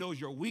 He knows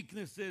your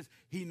weaknesses.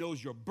 He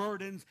knows your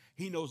burdens.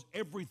 He knows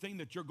everything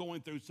that you're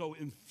going through. So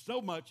in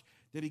so much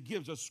that he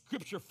gives us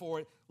scripture for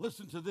it.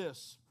 Listen to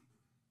this.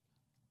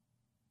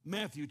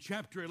 Matthew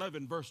chapter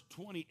 11, verse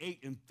 28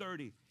 and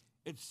 30.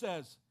 It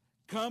says,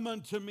 come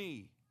unto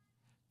me,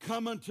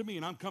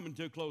 and I'm coming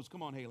to a close.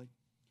 Come on, Haley.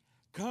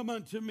 Come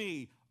unto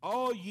me,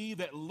 all ye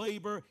that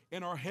labor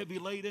and are heavy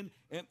laden,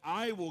 and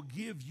I will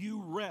give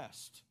you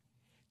rest.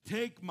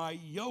 Take my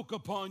yoke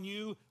upon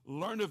you,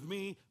 learn of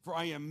me, for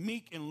I am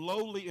meek and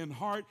lowly in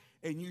heart,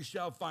 and you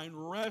shall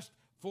find rest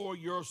for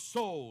your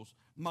souls.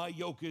 My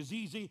yoke is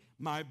easy,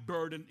 my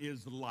burden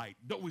is light.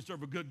 Don't we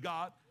serve a good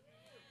God?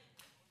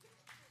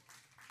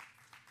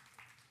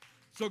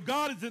 So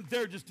God isn't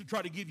there just to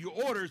try to give you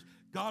orders.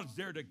 God's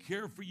there to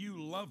care for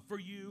you, love for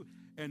you,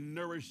 and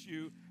nourish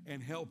you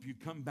and help you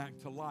come back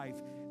to life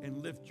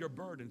and lift your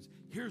burdens.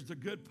 Here's the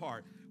good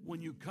part.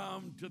 When you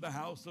come to the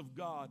house of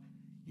God,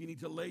 you need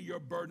to lay your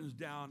burdens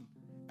down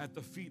at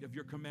the feet of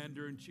your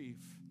commander-in-chief.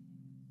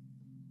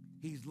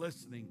 He's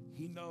listening.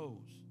 He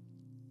knows.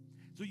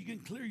 So you can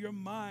clear your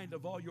mind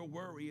of all your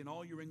worry and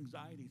all your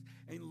anxieties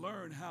and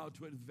learn how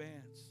to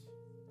advance.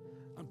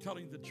 I'm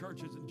telling you, the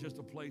church isn't just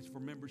a place for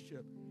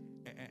membership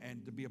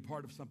and to be a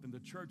part of something.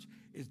 The church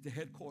is the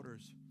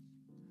headquarters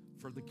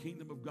for the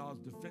kingdom of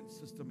God's defense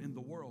system in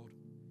the world.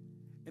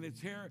 And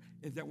it's here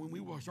is that when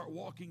we start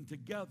walking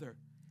together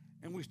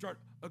and we start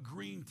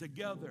agreeing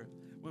together,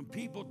 when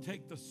people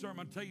take the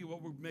sermon, I'll tell you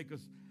what would make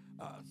us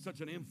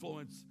such an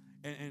influence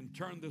and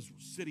turn this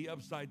city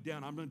upside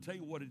down. I'm going to tell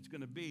you what it's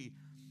going to be.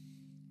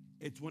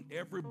 It's when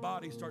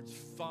everybody starts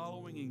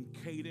following in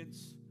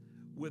cadence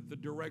with the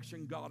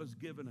direction God has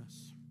given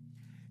us.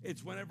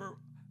 It's whenever,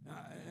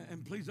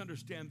 and please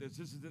understand this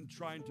isn't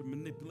trying to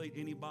manipulate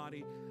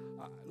anybody.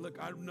 Look,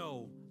 I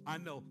know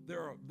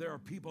there are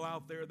people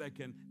out there that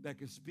can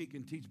speak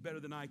and teach better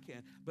than I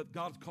can, but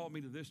God's called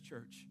me to this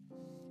church,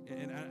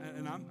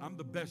 and I'm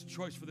the best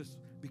choice for this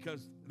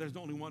because there's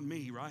only one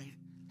me, right?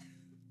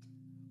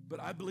 But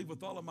I believe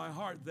with all of my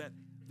heart that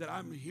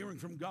I'm hearing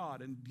from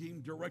God and being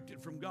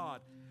directed from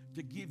God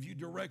to give you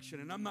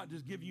direction. And I'm not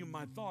just giving you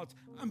my thoughts,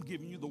 I'm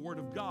giving you the word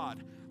of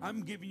God.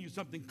 I'm giving you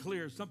something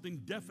clear, something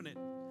definite.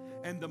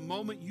 And the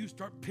moment you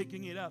start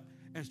picking it up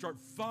and start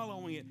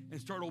following it and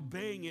start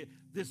obeying it,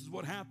 this is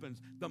what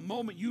happens. The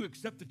moment you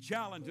accept the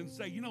challenge and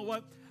say, you know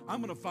what?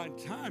 I'm going to find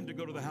time to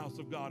go to the house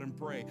of God and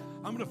pray.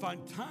 I'm going to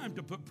find time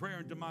to put prayer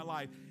into my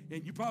life.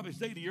 And you probably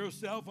say to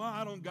yourself, oh,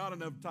 I don't got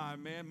enough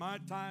time, man. My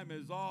time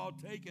is all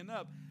taken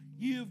up.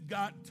 You've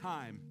got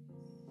time.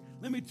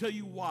 Let me tell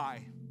you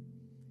why.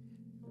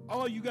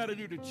 All you got to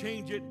do to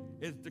change it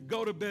is to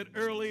go to bed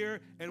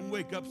earlier and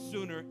wake up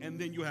sooner, and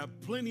then you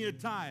have plenty of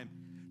time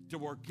to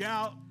work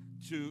out,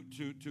 to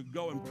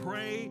go and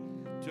pray,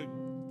 to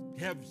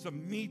have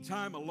some me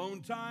time,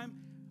 alone time,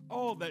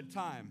 all that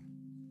time.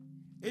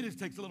 It just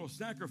takes a little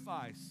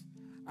sacrifice.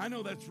 I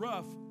know that's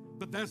rough,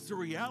 but that's the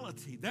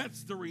reality.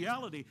 That's the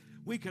reality.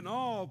 We can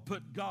all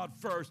put God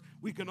first.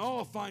 We can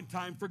all find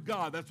time for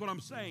God. That's what I'm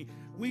saying.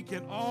 We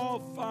can all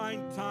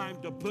find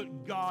time to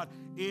put God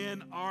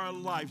in our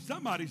life.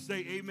 Somebody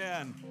say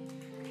amen.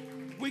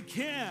 We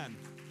can.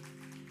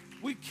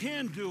 We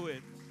can do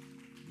it.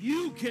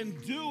 You can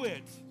do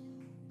it.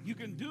 You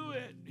can do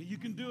it. You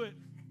can do it.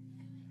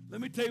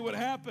 Let me tell you what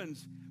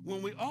happens.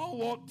 When we all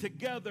walk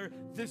together,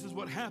 this is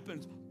what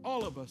happens.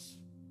 All of us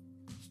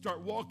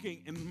start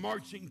walking and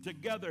marching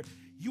together.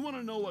 You want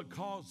to know what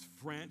caused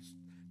France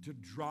to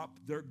drop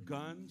their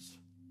guns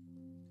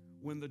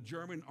when the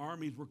German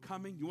armies were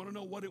coming? You want to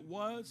know what it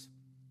was?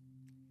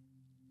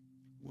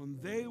 When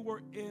they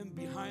were in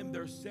behind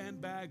their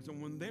sandbags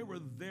and when they were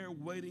there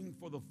waiting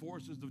for the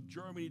forces of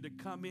Germany to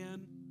come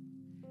in,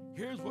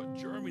 here's what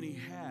Germany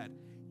had.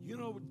 You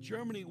know,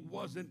 Germany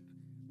wasn't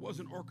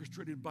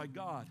orchestrated by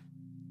God.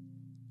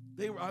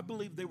 I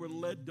believe they were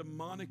led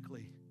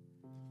demonically.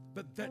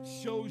 But that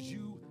shows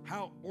you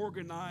how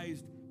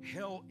organized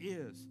hell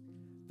is.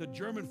 The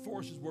German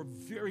forces were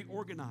very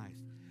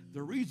organized.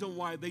 The reason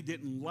why they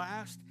didn't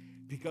last,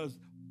 because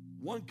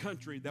one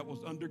country that was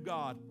under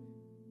God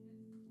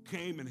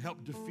came and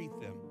helped defeat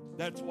them.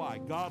 That's why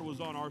God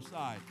was on our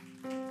side.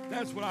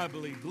 That's what I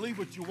believe. Believe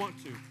what you want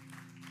to.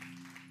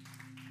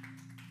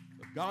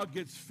 But God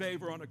gets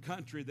favor on a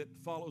country that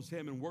follows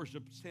him and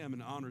worships him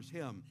and honors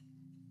him.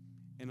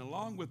 And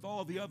along with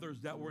all the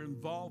others that were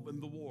involved in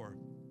the war.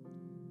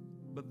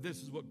 But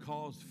this is what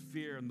caused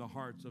fear in the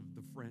hearts of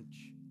the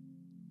French.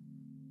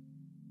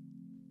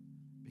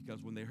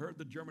 Because when they heard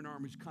the German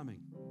armies coming,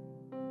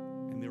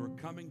 and they were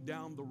coming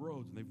down the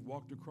roads, and they've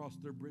walked across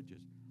their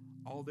bridges,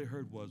 all they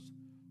heard was,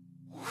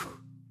 whoosh,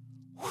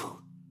 whoosh,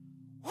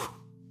 whoosh,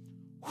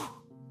 whoosh.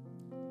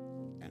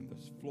 And the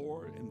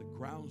floor and the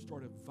ground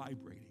started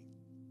vibrating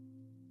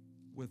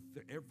with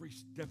every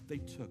step they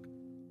took.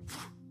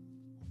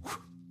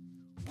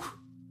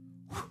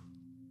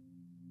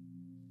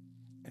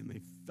 And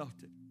they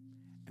felt it.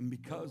 And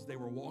because they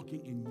were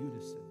walking in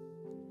unison,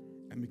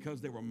 and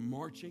because they were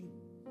marching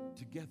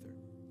together,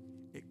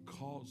 it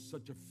caused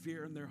such a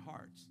fear in their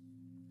hearts.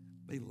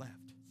 They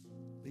left.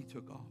 They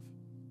took off.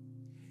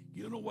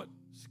 You know what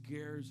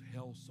scares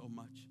hell so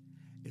much?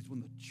 Is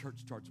when the church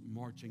starts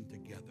marching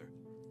together.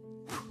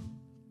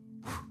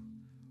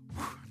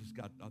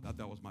 I thought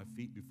that was my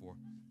feet before.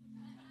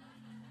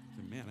 I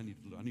said, man, I need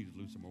to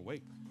lose some more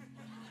weight.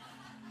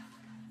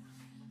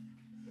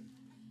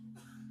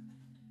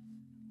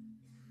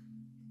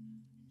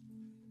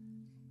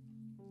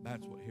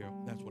 That's what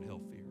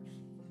hell fears.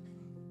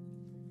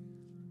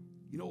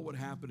 You know what would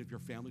happen if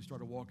your family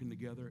started walking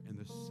together in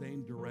the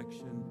same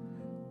direction?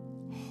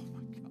 Oh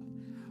my God.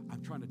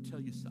 I'm trying to tell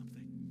you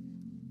something.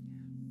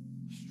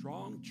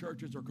 Strong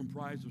churches are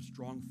comprised of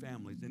strong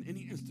families. In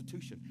any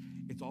institution,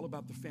 it's all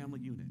about the family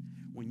unit.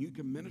 When you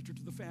can minister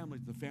to the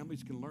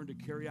families can learn to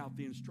carry out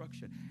the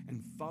instruction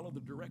and follow the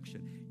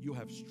direction. You'll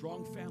have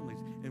strong families.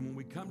 And when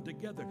we come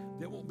together,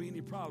 there won't be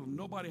any problem.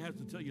 Nobody has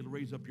to tell you to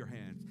raise up your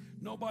hands.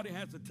 Nobody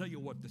has to tell you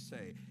what to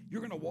say. You're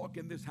going to walk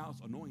in this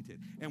house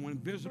anointed. And when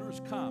visitors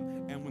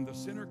come, and when the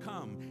sinner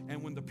come,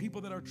 and when the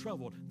people that are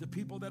troubled, the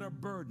people that are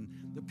burdened,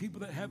 the people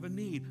that have a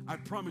need, I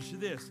promise you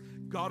this,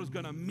 God is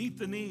going to meet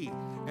the need,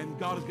 and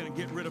God is going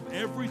to get rid of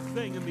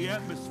everything in the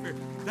atmosphere.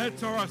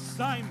 That's our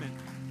assignment.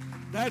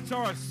 That's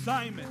our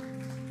assignment.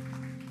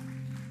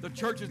 The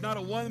church is not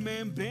a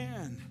one-man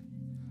band.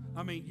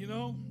 I mean, you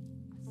know.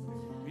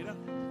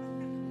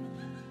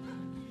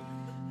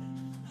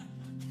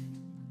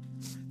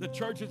 The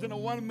church isn't a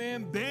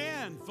one-man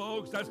band,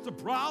 folks. That's the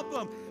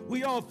problem.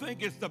 We all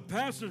think it's the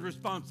pastor's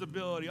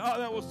responsibility. Oh,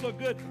 that was so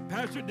good.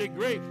 Pastor did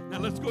great. Now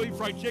let's go eat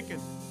fried chicken.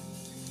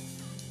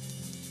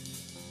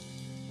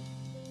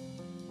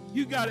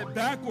 You got it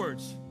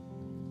backwards.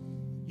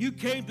 You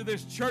came to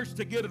this church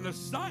to get an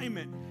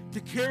assignment,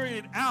 to carry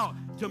it out,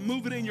 to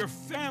move it in your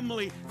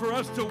family, for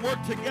us to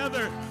work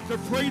together, to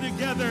pray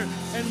together,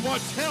 and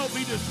watch hell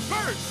be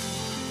dispersed.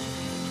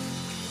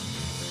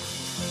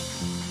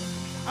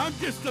 I'm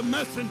just a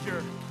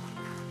messenger.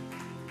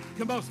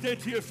 Come on, stand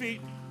to your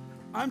feet.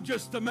 I'm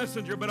just a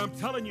messenger, but I'm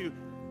telling you,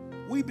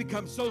 we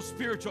become so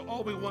spiritual.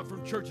 All we want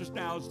from churches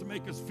now is to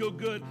make us feel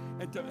good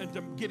and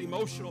to get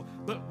emotional,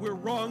 but we're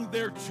wrong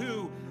there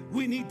too.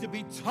 We need to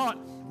be taught.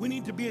 We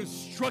need to be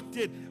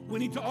instructed. We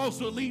need to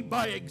also lead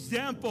by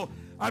example.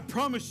 I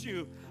promise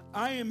you,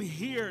 I am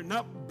here,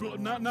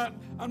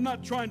 I'm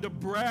not trying to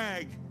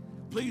brag.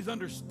 Please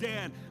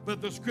understand,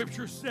 but the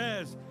scripture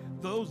says,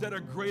 those that are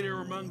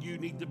greater among you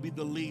need to be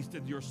the least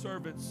of your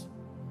servants.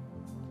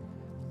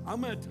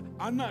 I'm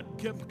not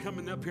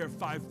coming up here at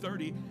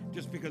 5:30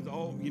 just because,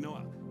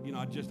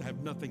 I just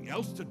have nothing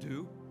else to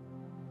do.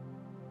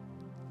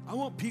 I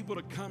want people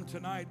to come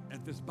tonight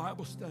at this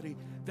Bible study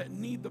that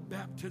need the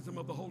baptism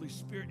of the Holy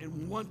Spirit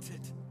and want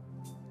it.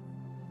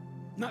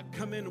 Not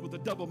come in with a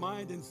double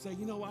mind and say,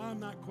 I'm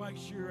not quite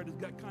sure. I just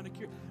got kind of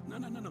curious. No.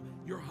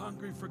 You're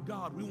hungry for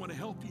God. We want to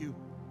help you.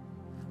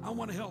 I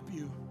want to help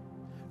you.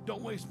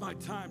 Don't waste my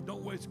time.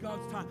 Don't waste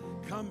God's time.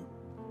 Come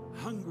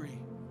hungry.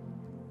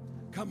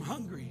 Come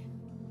hungry.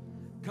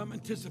 Come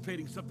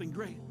anticipating something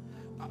great.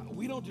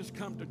 We don't just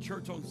come to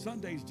church on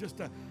Sundays just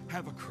to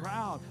have a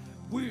crowd.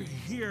 We're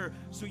here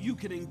so you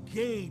can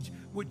engage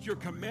with your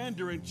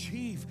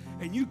commander-in-chief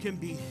and you can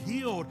be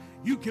healed.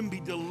 You can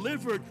be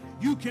delivered.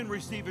 You can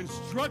receive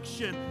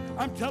instruction.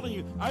 I'm telling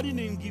you, I didn't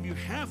even give you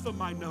half of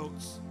my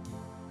notes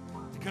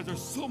because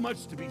there's so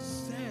much to be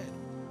said.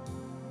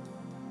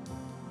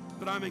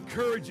 But I'm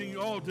encouraging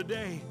you all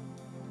today.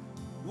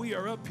 We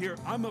are up here.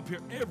 I'm up here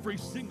every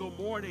single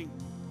morning,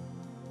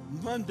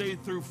 Monday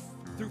through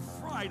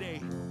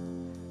Friday.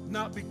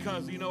 Not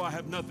because, I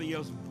have nothing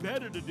else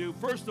better to do.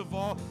 First of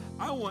all,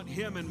 I want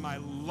him in my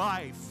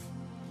life.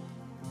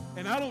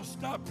 And I don't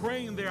stop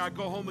praying there. I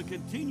go home and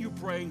continue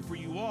praying for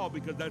you all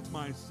because that's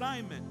my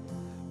assignment.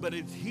 But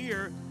it's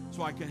here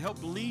so I can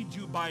help lead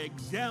you by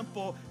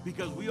example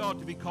because we ought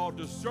to be called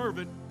to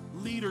servant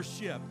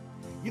leadership.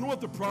 You know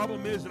what the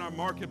problem is in our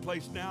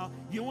marketplace now?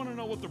 You want to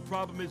know what the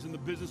problem is in the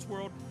business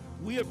world?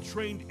 We have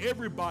trained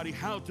everybody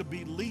how to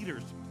be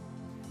leaders.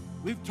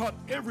 We've taught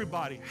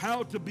everybody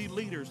how to be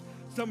leaders.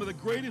 Some of the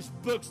greatest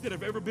books that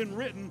have ever been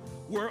written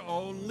were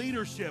on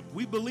leadership.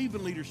 We believe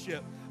in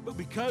leadership, but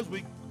because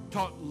we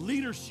taught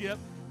leadership,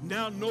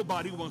 now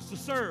nobody wants to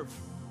serve.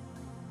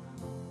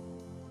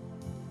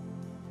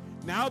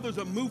 Now there's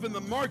a move in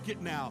the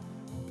market now.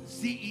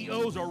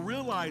 CEOs are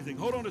realizing,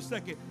 hold on a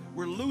second,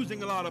 we're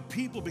losing a lot of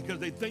people because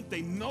they think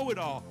they know it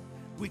all.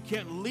 We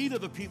can't lead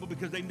other people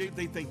because they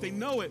think they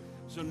know it.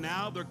 So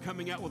now they're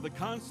coming out with the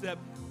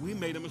concept, we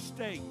made a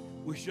mistake.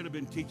 We should have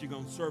been teaching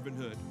on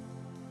servanthood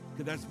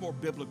because that's more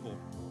biblical.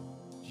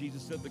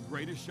 Jesus said the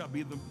greatest shall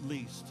be the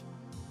least.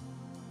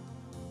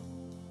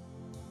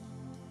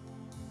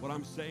 What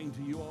I'm saying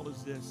to you all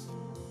is this.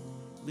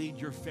 Lead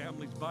your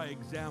families by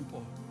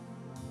example.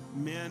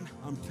 Men,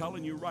 I'm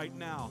telling you right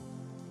now,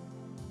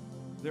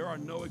 there are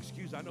no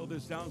excuses. I know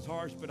this sounds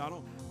harsh, but I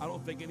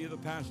don't think any other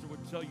pastor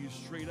would tell you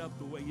straight up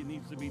the way it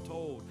needs to be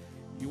told.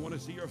 You want to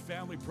see your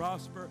family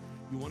prosper.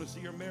 You want to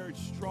see your marriage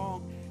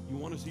strong. You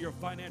want to see your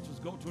finances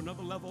go to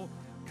another level.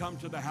 come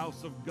to the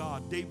house of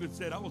God. David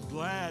said, I was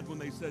glad when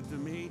they said to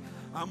me,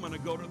 I'm going to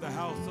go to the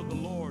house of the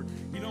Lord.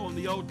 You know, in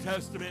the Old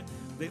Testament,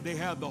 they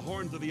had the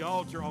horns of the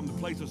altar on the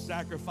place of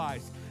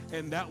sacrifice,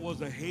 and that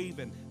was a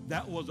haven.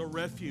 That was a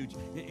refuge.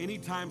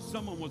 Anytime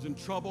someone was in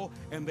trouble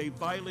and they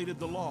violated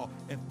the law,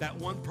 if that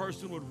one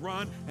person would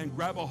run and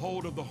grab a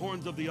hold of the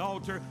horns of the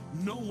altar,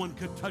 no one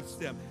could touch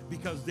them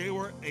because they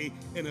were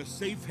in a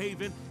safe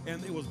haven,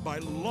 and it was by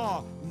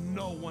law,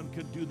 no one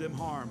could do them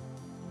harm.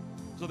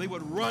 So they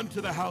would run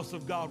to the house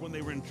of God when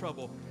they were in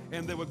trouble,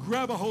 and they would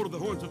grab a hold of the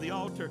horns of the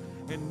altar,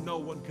 and no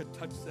one could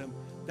touch them.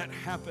 That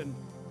happened.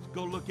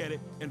 Go look at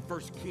it in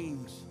 1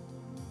 Kings.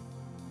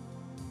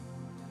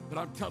 But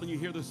I'm telling you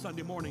here this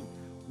Sunday morning,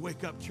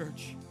 wake up,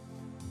 church.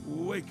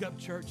 Wake up,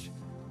 church.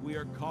 We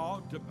are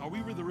called to, are we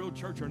the real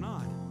church or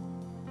not?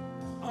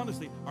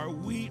 Honestly, are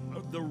we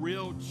the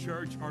real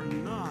church or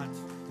not?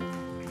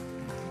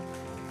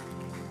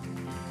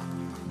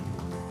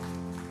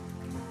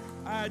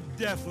 I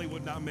definitely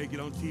would not make it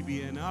on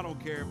TV, and I don't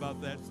care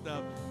about that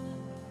stuff.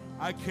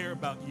 I care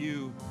about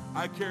you.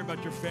 I care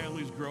about your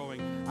families growing.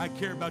 I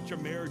care about your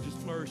marriages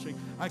flourishing.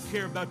 I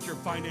care about your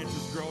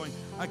finances growing.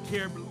 I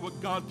care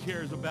what God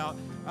cares about.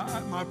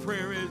 My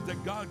prayer is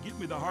that God give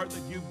me the heart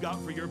that you've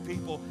got for your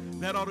people.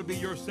 That ought to be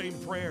your same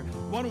prayer.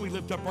 Why don't we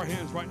lift up our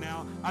hands right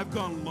now? I've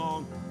gone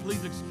long.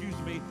 Please excuse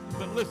me.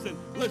 But listen,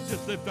 let's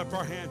just lift up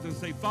our hands and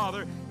say,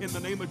 Father, in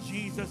the name of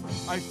Jesus,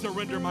 I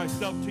surrender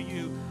myself to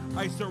you.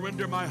 I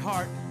surrender my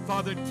heart.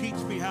 Father, teach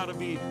me how to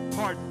be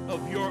part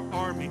of your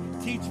army.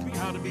 Teach me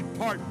how to be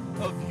part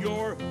of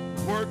your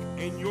work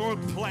and your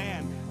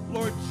plan.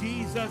 Lord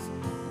Jesus,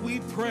 we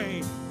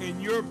pray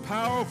in your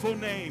powerful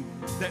name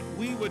that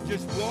we would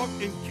just walk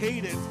in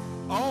cadence,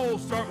 all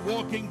start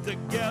walking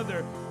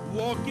together,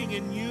 walking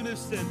in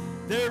unison.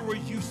 There where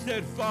you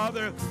said,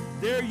 Father,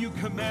 there you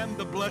command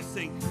the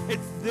blessing.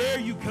 It's there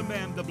you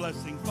command the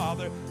blessing,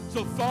 Father.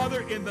 So,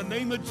 Father, in the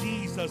name of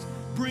Jesus,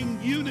 bring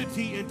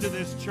unity into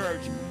this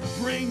church.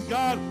 Bring,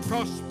 God,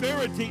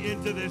 prosperity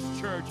into this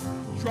church.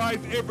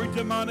 Drive every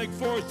demonic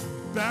force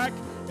back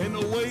and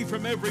away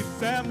from every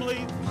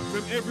family,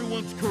 from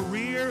everyone's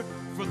career,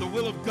 for the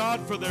will of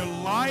God for their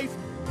life.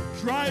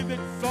 Drive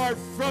it far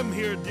from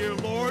here, dear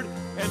Lord,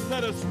 and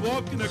let us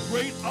walk in a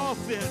great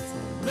offense.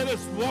 Let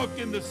us walk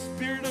in the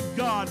Spirit of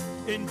God.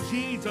 In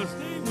Jesus'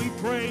 name we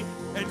pray.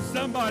 And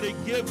somebody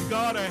give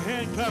God a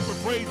hand clap of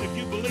praise if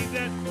you believe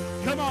that.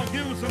 Come on,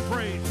 give him some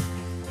praise.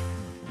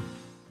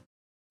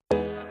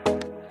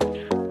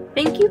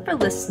 Thank you for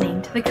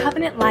listening to the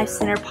Covenant Life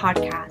Center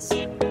podcast.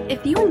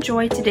 If you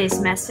enjoyed today's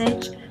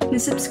message, then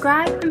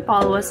subscribe and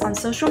follow us on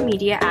social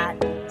media at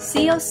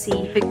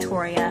CLC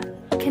Victoria.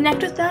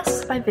 Connect with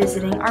us by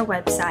visiting our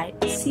website,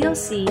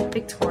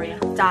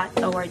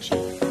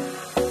 clcvictoria.org.